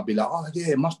same thing, I'll be like, oh yeah,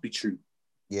 it must be true.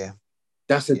 Yeah.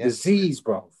 That's a disease,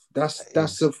 bro.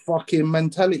 That's a fucking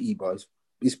mentality, bro.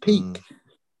 It's peak.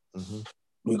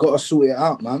 We got to sort it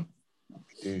out, man.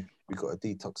 We got to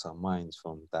detox our minds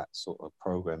from that sort of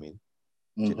programming.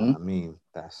 Do you know what I mean?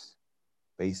 That's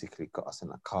basically got us in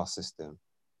a caste system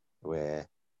where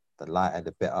the lighter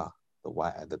the better, the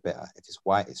whiter the better. If it's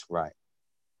white, it's right.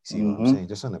 You see what I'm saying?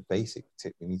 Just on a basic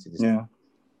tip, we need to just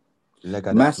leg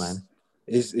at that, man.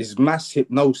 Is mass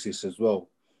hypnosis as well.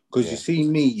 Because you see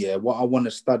me, what I want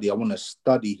to study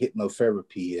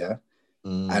hypnotherapy,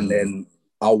 and then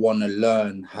I want to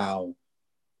learn how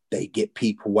they get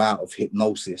people out of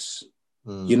hypnosis.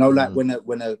 You know, like when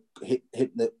a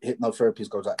hypnotherapist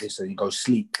goes like this and he goes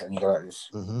sleep and he goes like this,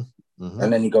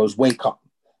 and then he goes wake up.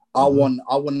 I want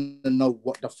to know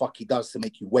what the fuck he does to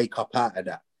make you wake up out of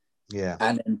that. Yeah.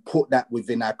 And then put that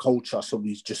within our culture so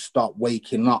we just start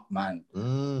waking up, man.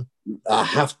 I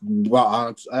have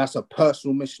that's a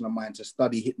personal mission of mine to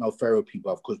study hypnotherapy,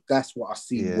 bro, because that's what I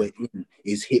see we're in,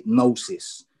 is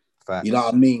hypnosis. Facts. You know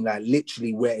what I mean? Like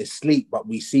literally we're asleep, but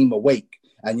we seem awake.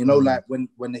 And you know, like when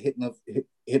the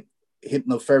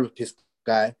hypnotherapist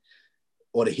guy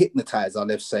or the hypnotizer,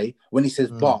 let's say, when he says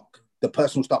bark, the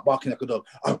person will start barking like a dog.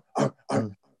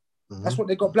 That's what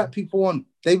they got black people on.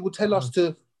 They will tell us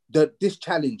to this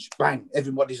challenge, bang,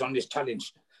 everybody's on this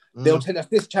challenge. They'll tell us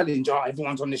this challenge,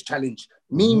 everyone's on this challenge.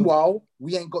 Meanwhile,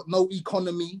 we ain't got no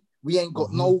economy. We ain't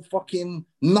got no fucking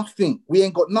nothing. We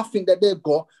ain't got nothing that they've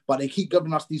got, but they keep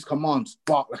giving us these commands.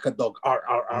 Bark like a dog.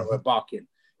 We're barking.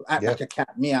 Act like a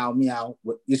cat. Meow, meow.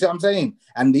 You see what I'm saying?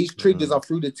 And these triggers are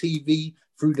through the TV,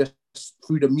 through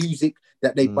the music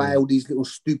that they buy all these little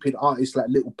stupid artists like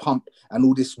Little Pump and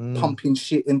all this pumping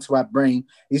shit into our brain.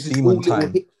 This is all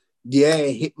little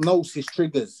hypnosis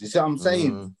triggers. You see what I'm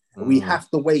saying? We have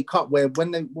to wake up where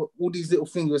when they all these little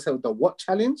things will say the what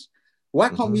challenge? Why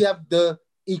can't we have the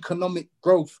economic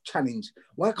growth challenge?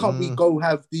 Why can't we go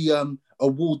have the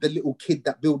award the little kid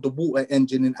that built the water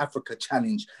engine in Africa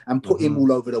challenge and put him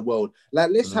all over the world? Like,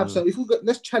 let's have some.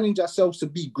 Let's challenge ourselves to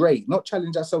be great, not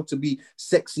challenge ourselves to be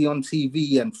sexy on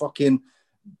TV and fucking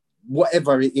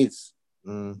whatever it is.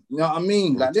 You know what I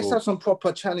mean? Like, let's have some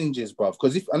proper challenges, bruv.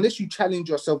 Because unless you challenge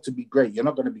yourself to be great, you're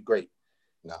not going to be great.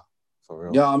 No, for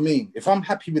real. You know what I mean? If I'm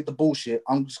happy with the bullshit,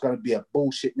 I'm just going to be a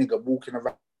bullshit nigga walking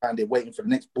around there waiting for the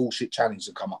next bullshit challenge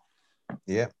to come up.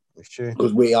 Yeah, it's true.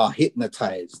 Because we are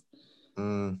hypnotized.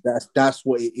 That's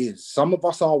what it is. Some of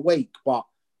us are awake, but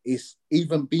it's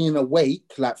even being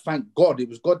awake, like, thank God, it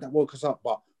was God that woke us up,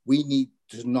 but we need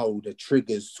to know the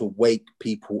triggers to wake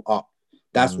people up.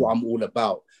 That's what I'm all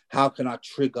about. How can I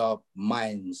trigger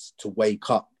minds to wake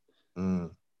up?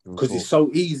 Because it's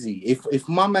so easy. If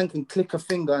my man can click a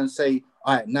finger and say,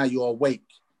 all right, now you're awake,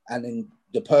 and then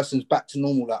the person's back to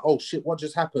normal, like, oh shit, what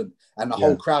just happened? And the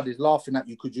whole crowd is laughing at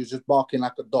you because you're just barking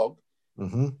like a dog.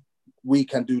 We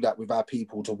can do that with our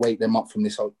people to wake them up from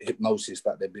this whole hypnosis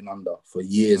that they've been under for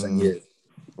years and years.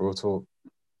 Real talk.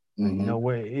 And you know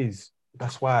what it is?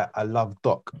 That's why I love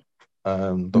Dr.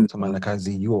 Malachi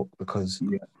Z. York, because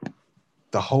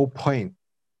the whole point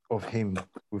of him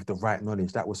with the right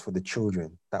knowledge, that was for the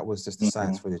children. That was just the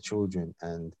science for the children.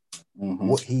 And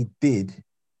what he did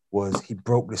was he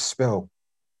broke the spell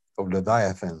of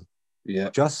Leviathan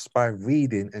just by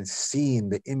reading and seeing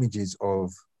the images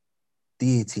of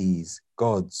deities,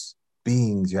 gods,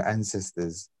 beings, your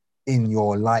ancestors in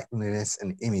your likeness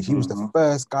and image. He was the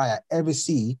first guy I ever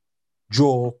see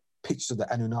draw pictures of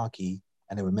the Anunnaki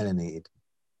and they were melanated.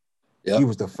 He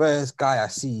was the first guy I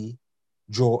see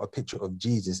draw a picture of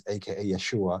Jesus, aka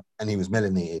Yeshua, and he was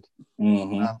melanated.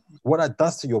 What that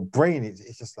does to your brain,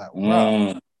 it's just like,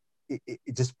 wow.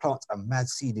 It just plants a mad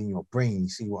seed in your brain. You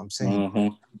see what I'm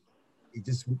saying? It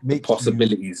just makes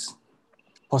possibilities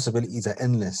are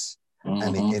endless.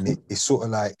 And it's sort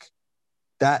of like,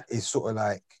 that is sort of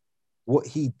like what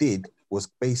he did was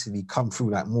basically come through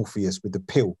like Morpheus with the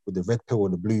pill, with the red pill or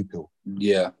the blue pill.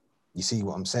 Yeah. You see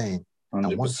what I'm saying? 100%.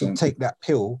 And once you take that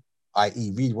pill,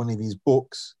 i.e. read one of these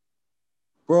books,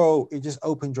 bro, it just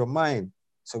opened your mind.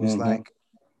 So it's like...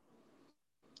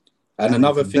 And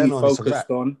another thing he focused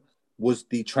on was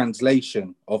the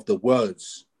translation of the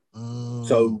words.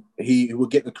 So he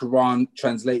would get the Quran,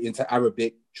 translate into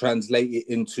Arabic, translate it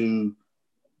into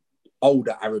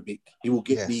older Arabic. He will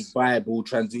get the Bible,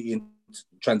 translate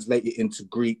it into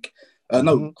Greek.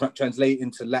 Translate it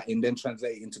into Latin, then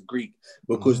translate it into Greek.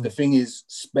 Because the thing is,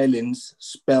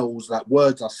 spells, like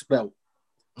words are spelt.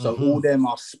 So all them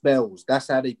are spells. That's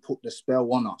how they put the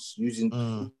spell on us.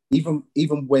 Using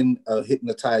even when a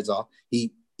hypnotizer,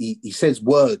 he says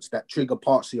words that trigger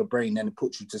parts of your brain and it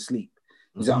puts you to sleep.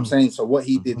 You know what I'm saying? So what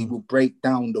he did, he will break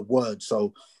down the word.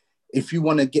 So if you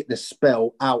want to get the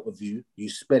spell out of you, you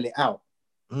spell it out.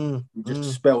 You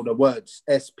just spell the words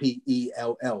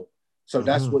S-P-E-L-L. So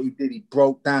that's what he did. He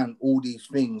broke down all these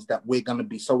things that we're going to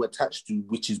be so attached to,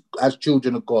 which is, as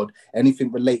children of God,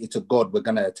 anything related to God, we're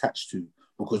going to attach to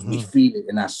because we feel it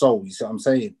in our soul. You see what I'm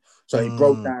saying? So he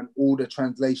broke down all the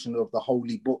translation of the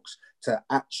holy books to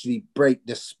actually break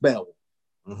the spell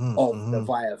of the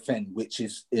Leviathan, which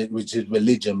is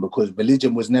religion, because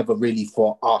religion was never really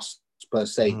for us per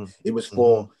se. It was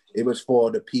for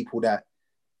the people that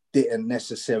didn't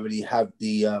necessarily have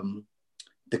the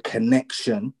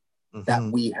connection that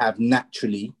we have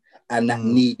naturally and that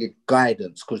needed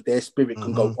guidance, because their spirit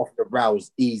can go off the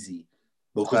rails easy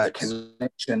because the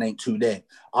connection ain't too there.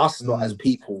 Us lot as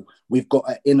people, we've got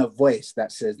an inner voice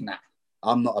that says, nah,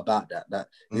 I'm not about that.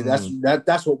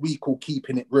 That's what we call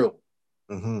keeping it real.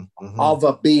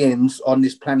 Other beings on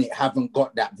this planet haven't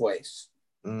got that voice.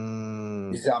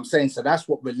 You see what I'm saying? So that's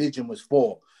what religion was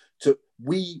for. So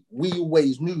we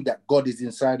always knew that God is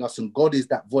inside us, and God is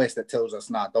that voice that tells us,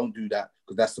 nah, don't do that,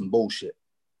 because that's some bullshit.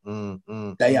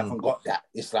 They haven't got that.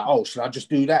 It's like, oh, should I just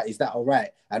do that? Is that all right?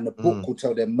 And the book will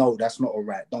tell them, no, that's not all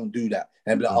right. Don't do that.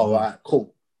 And be like, all right,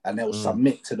 cool. And they'll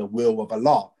submit to the will of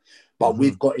Allah. But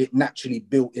we've got it naturally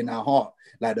built in our heart.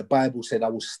 Like the Bible said, I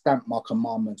will stamp my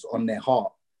commandments on their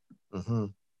heart.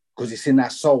 Because it's in our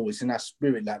soul, it's in our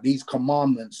spirit. Like these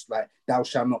commandments, like thou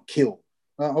shalt not kill.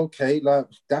 Okay, like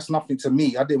that's nothing to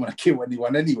me. I didn't want to kill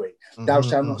anyone anyway. Thou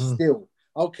shalt not steal.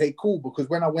 Okay, cool. Because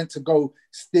when I went to go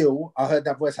steal, I heard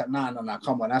that voice like, nah,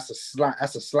 come on, that's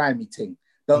a slimy thing.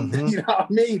 Don't you know what I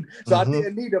mean? So I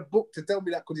didn't need a book to tell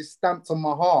me that because it's stamped on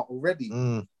my heart already.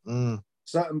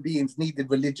 Certain beings needed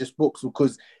religious books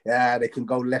because they can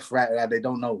go left, right, they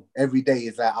don't know. Every day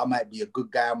is like, I might be a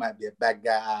good guy, I might be a bad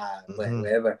guy,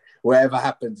 whatever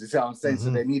happens. You see what I'm saying? So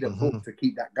they need a book to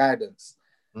keep that guidance.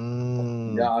 You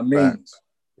know what I mean?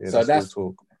 Yeah, so that's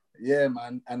talk. Yeah,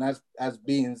 man. And as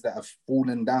beings that have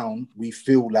fallen down, we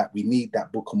feel like we need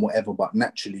that book and whatever, but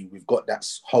naturally we've got that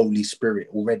Holy Spirit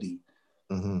already.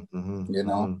 You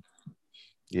know?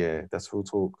 Yeah, that's real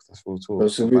talk. So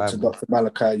salute to Dr.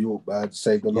 Malachi York, man.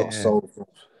 Saved a lot of souls.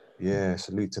 Yeah,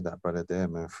 salute to that brother there,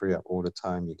 man. Free up all the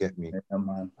time, you get me? Yeah,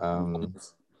 man.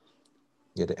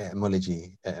 Yeah, the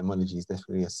etymology is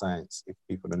definitely a science. If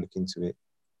people are looking into it,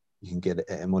 you can get the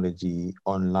etymology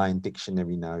online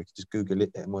dictionary now. You can just Google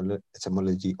it,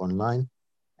 etymology online,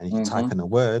 and you can type in a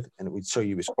word, and it would show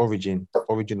you its origin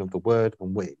of the word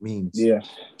and what it means. Yeah.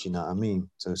 Do you know what I mean?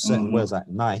 So certain words like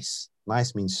nice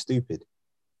means stupid.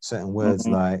 Certain words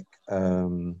like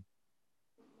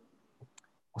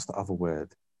what's the other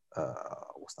word?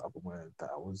 What's the other word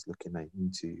that I was looking at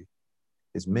into?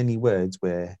 There's many words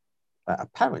where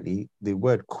apparently the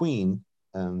word queen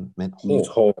meant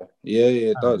whore. Yeah,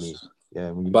 it does.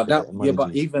 Yeah,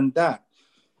 but even that,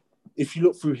 if you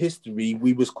look through history,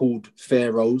 we was called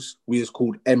pharaohs, we was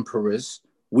called emperors,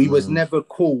 we was never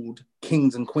called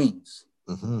kings and queens.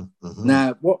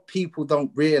 Now, what people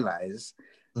don't realize,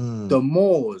 the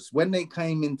Moors, when they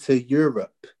came into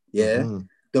Europe,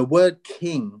 the word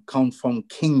king comes from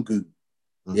kingu,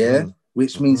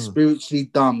 which means spiritually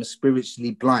dumb,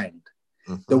 spiritually blind.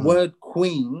 The word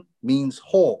queen means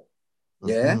whore,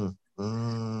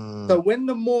 So when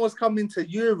the Moors come into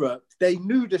Europe, they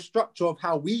knew the structure of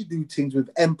how we do things with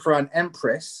emperor and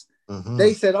empress.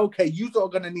 They said, okay, you are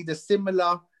going to need a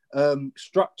similar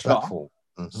structure.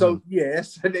 So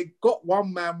so they got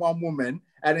one man, one woman,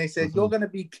 and they said, you're going to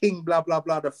be king, blah, blah,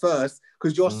 blah, the first,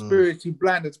 because you're spiritually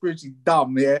blind and spiritually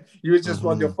dumb, You were just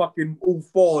on your fucking all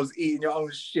fours eating your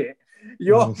own shit.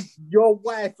 Your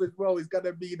wife as well is going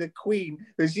to be the queen,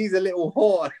 because she's a little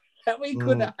whore that we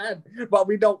could have had, but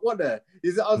we don't want her.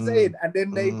 You see what I'm saying? And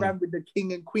then they ran with the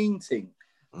king and queen thing.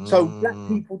 So black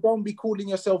people, don't be calling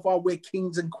yourself, oh, we're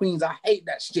kings and queens. I hate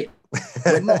that shit.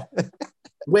 We're not.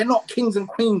 We're not kings and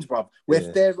queens, bruv.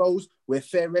 We're pharaohs, we're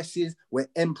phairesses, we're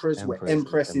emperors, we're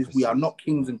empresses. We are not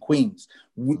kings and queens.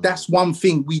 That's one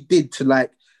thing we did to like,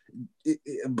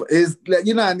 is like,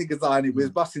 you know how niggas are, and it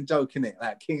was busting joke in it,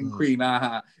 like king and queen.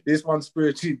 This one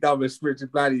spiritually dumb and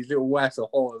spiritually blind, these little wives are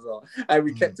whores, and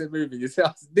we kept it moving. You see,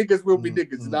 niggas will be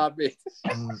niggas, you know what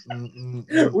I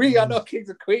mean? We are not kings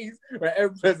and queens, we're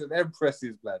emperors and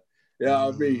empresses, man. You know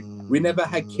what I mean? We never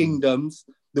had kingdoms,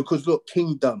 because look,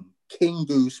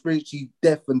 Kingu, spiritually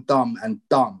deaf and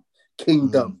dumb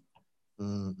kingdom.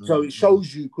 So it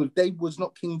shows you, because they was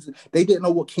not kings, they didn't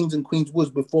know what kings and queens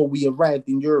was before we arrived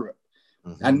in Europe.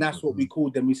 And that's what we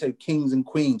called them. We said kings and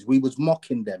queens. We was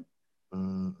mocking them.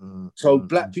 So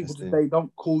black people today,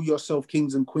 don't call yourself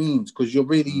kings and queens, because you're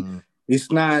really, it's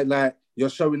now like you're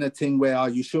showing a thing where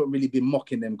you shouldn't really be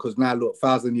mocking them, because now look,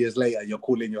 1,000 years later, you're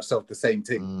calling yourself the same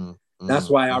thing.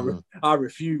 That's why I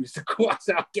refuse to call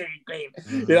myself king and queen.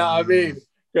 You know what I mean?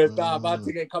 Because my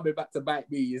thing ain't coming back to bite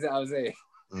me. You see what I'm saying?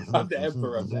 I'm the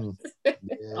emperor.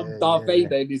 I'm Darth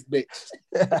Vader in this bitch.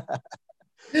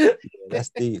 That's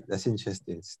deep. That's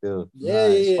interesting. Still,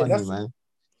 it's funny, man.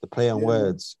 The play on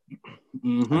words,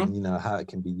 and you know how it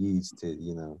can be used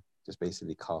to, just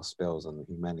basically cast spells on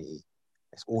humanity.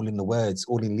 It's all in the words,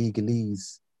 all in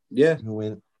legalese. Yeah,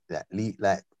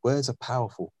 like words are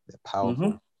powerful. They're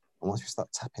powerful. And once we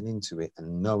start tapping into it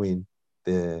and knowing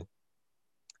the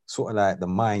sort of like the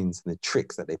minds and the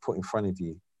tricks that they put in front of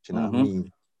you, do you know what I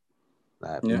mean?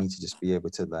 Like we need to just be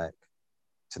able to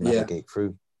navigate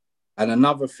through. And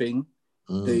another thing,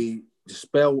 the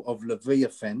spell of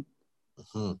Leviathan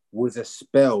was a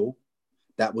spell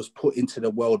that was put into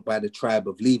the world by the tribe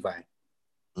of Levi,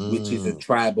 which is a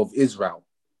tribe of Israel.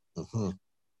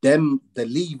 The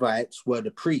Levites were the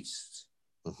priests.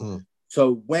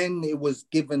 So when it was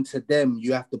given to them,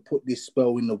 you have to put this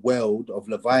spell in the world of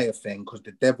Leviathan, because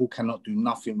the devil cannot do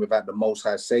nothing without the Most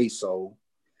High say so.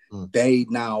 They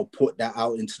now put that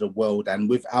out into the world. And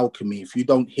with alchemy, if you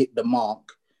don't hit the mark,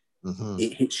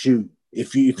 it hits you.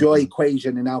 If your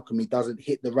equation in alchemy doesn't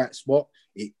hit the right spot,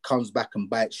 it comes back and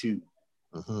bites you.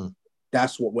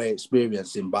 That's what we're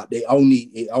experiencing. But it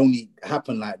only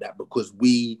happened like that because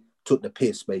we took the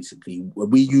piss, basically.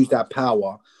 We used our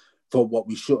power for what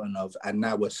we shouldn't have, and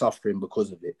now we're suffering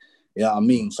because of it. You know what I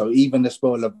mean? So even the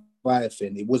spell of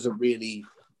Leviathan, it wasn't really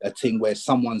a thing where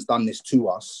someone's done this to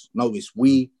us. No, it's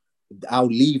we, our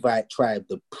Levite tribe,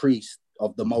 the priest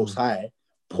of the Most High,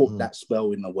 put that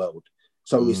spell in the world.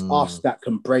 So it's us that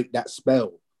can break that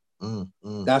spell.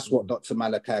 That's what Dr.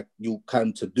 Malachi, you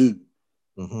come to do.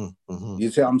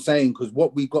 You see what I'm saying? Because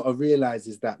what we got to realize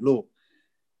is that, look,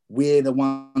 we're the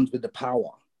ones with the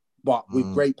power, but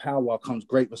with great power comes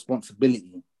great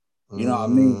responsibility. You know what I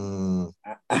mean?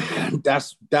 And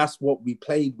that's what we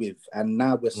played with, and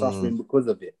now we're suffering because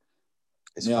of it.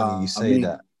 It's funny you say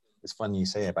that. It's funny you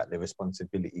say about the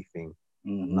responsibility thing.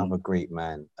 Another great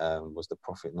man was the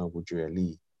Prophet Noble Drew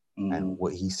Ali, and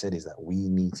what he said is that we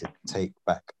need to take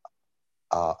back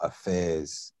our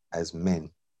affairs as men.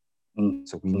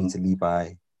 So we need to lead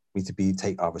by, we need to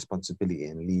take our responsibility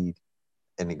and lead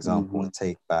an example and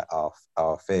take back our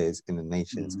affairs in the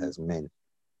nations as men.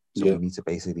 So we need to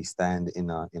basically stand in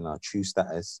our true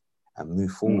status and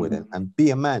move forward and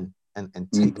be a man and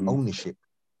take ownership.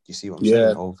 You see what I'm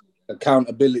saying? Of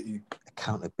accountability.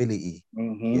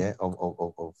 Yeah,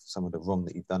 of some of the wrong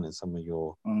that you've done and some of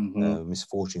your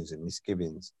misfortunes and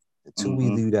misgivings. Until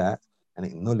we do that and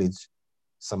acknowledge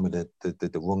some of the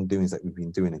wrongdoings that we've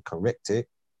been doing and correct it,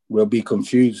 we'll be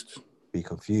confused.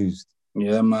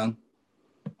 Yeah, man.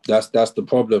 That's the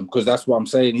problem, because that's what I'm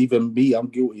saying. Even me, I'm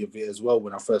guilty of it as well.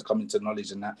 When I first come into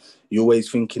knowledge and that, you're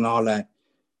always thinking, like,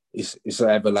 it's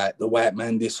either like the white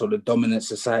man this or the dominant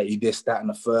society this, that, and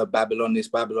the third, Babylon this,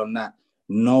 Babylon that.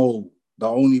 No, the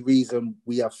only reason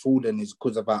we have fallen is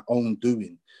because of our own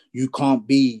doing. You can't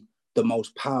be the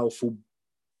most powerful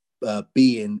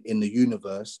being in the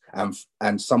universe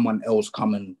and someone else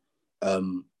come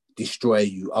and destroy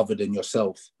you other than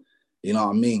yourself. You know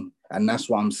what I mean? And that's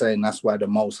what I'm saying. That's why the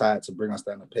Most High had to bring us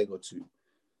down a peg or two.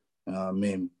 You know what I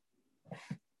mean?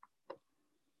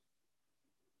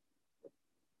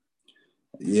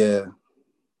 Yeah.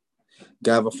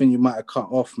 Gav, I think you might have cut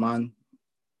off, man.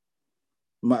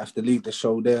 You might have to leave the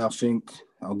show there, I think.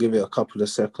 I'll give it a couple of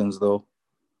seconds, though.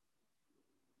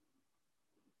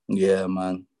 Yeah,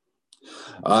 man.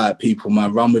 All right, people,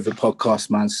 man. Run with the podcast,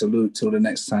 man. Salute till the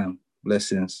next time.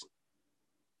 Blessings.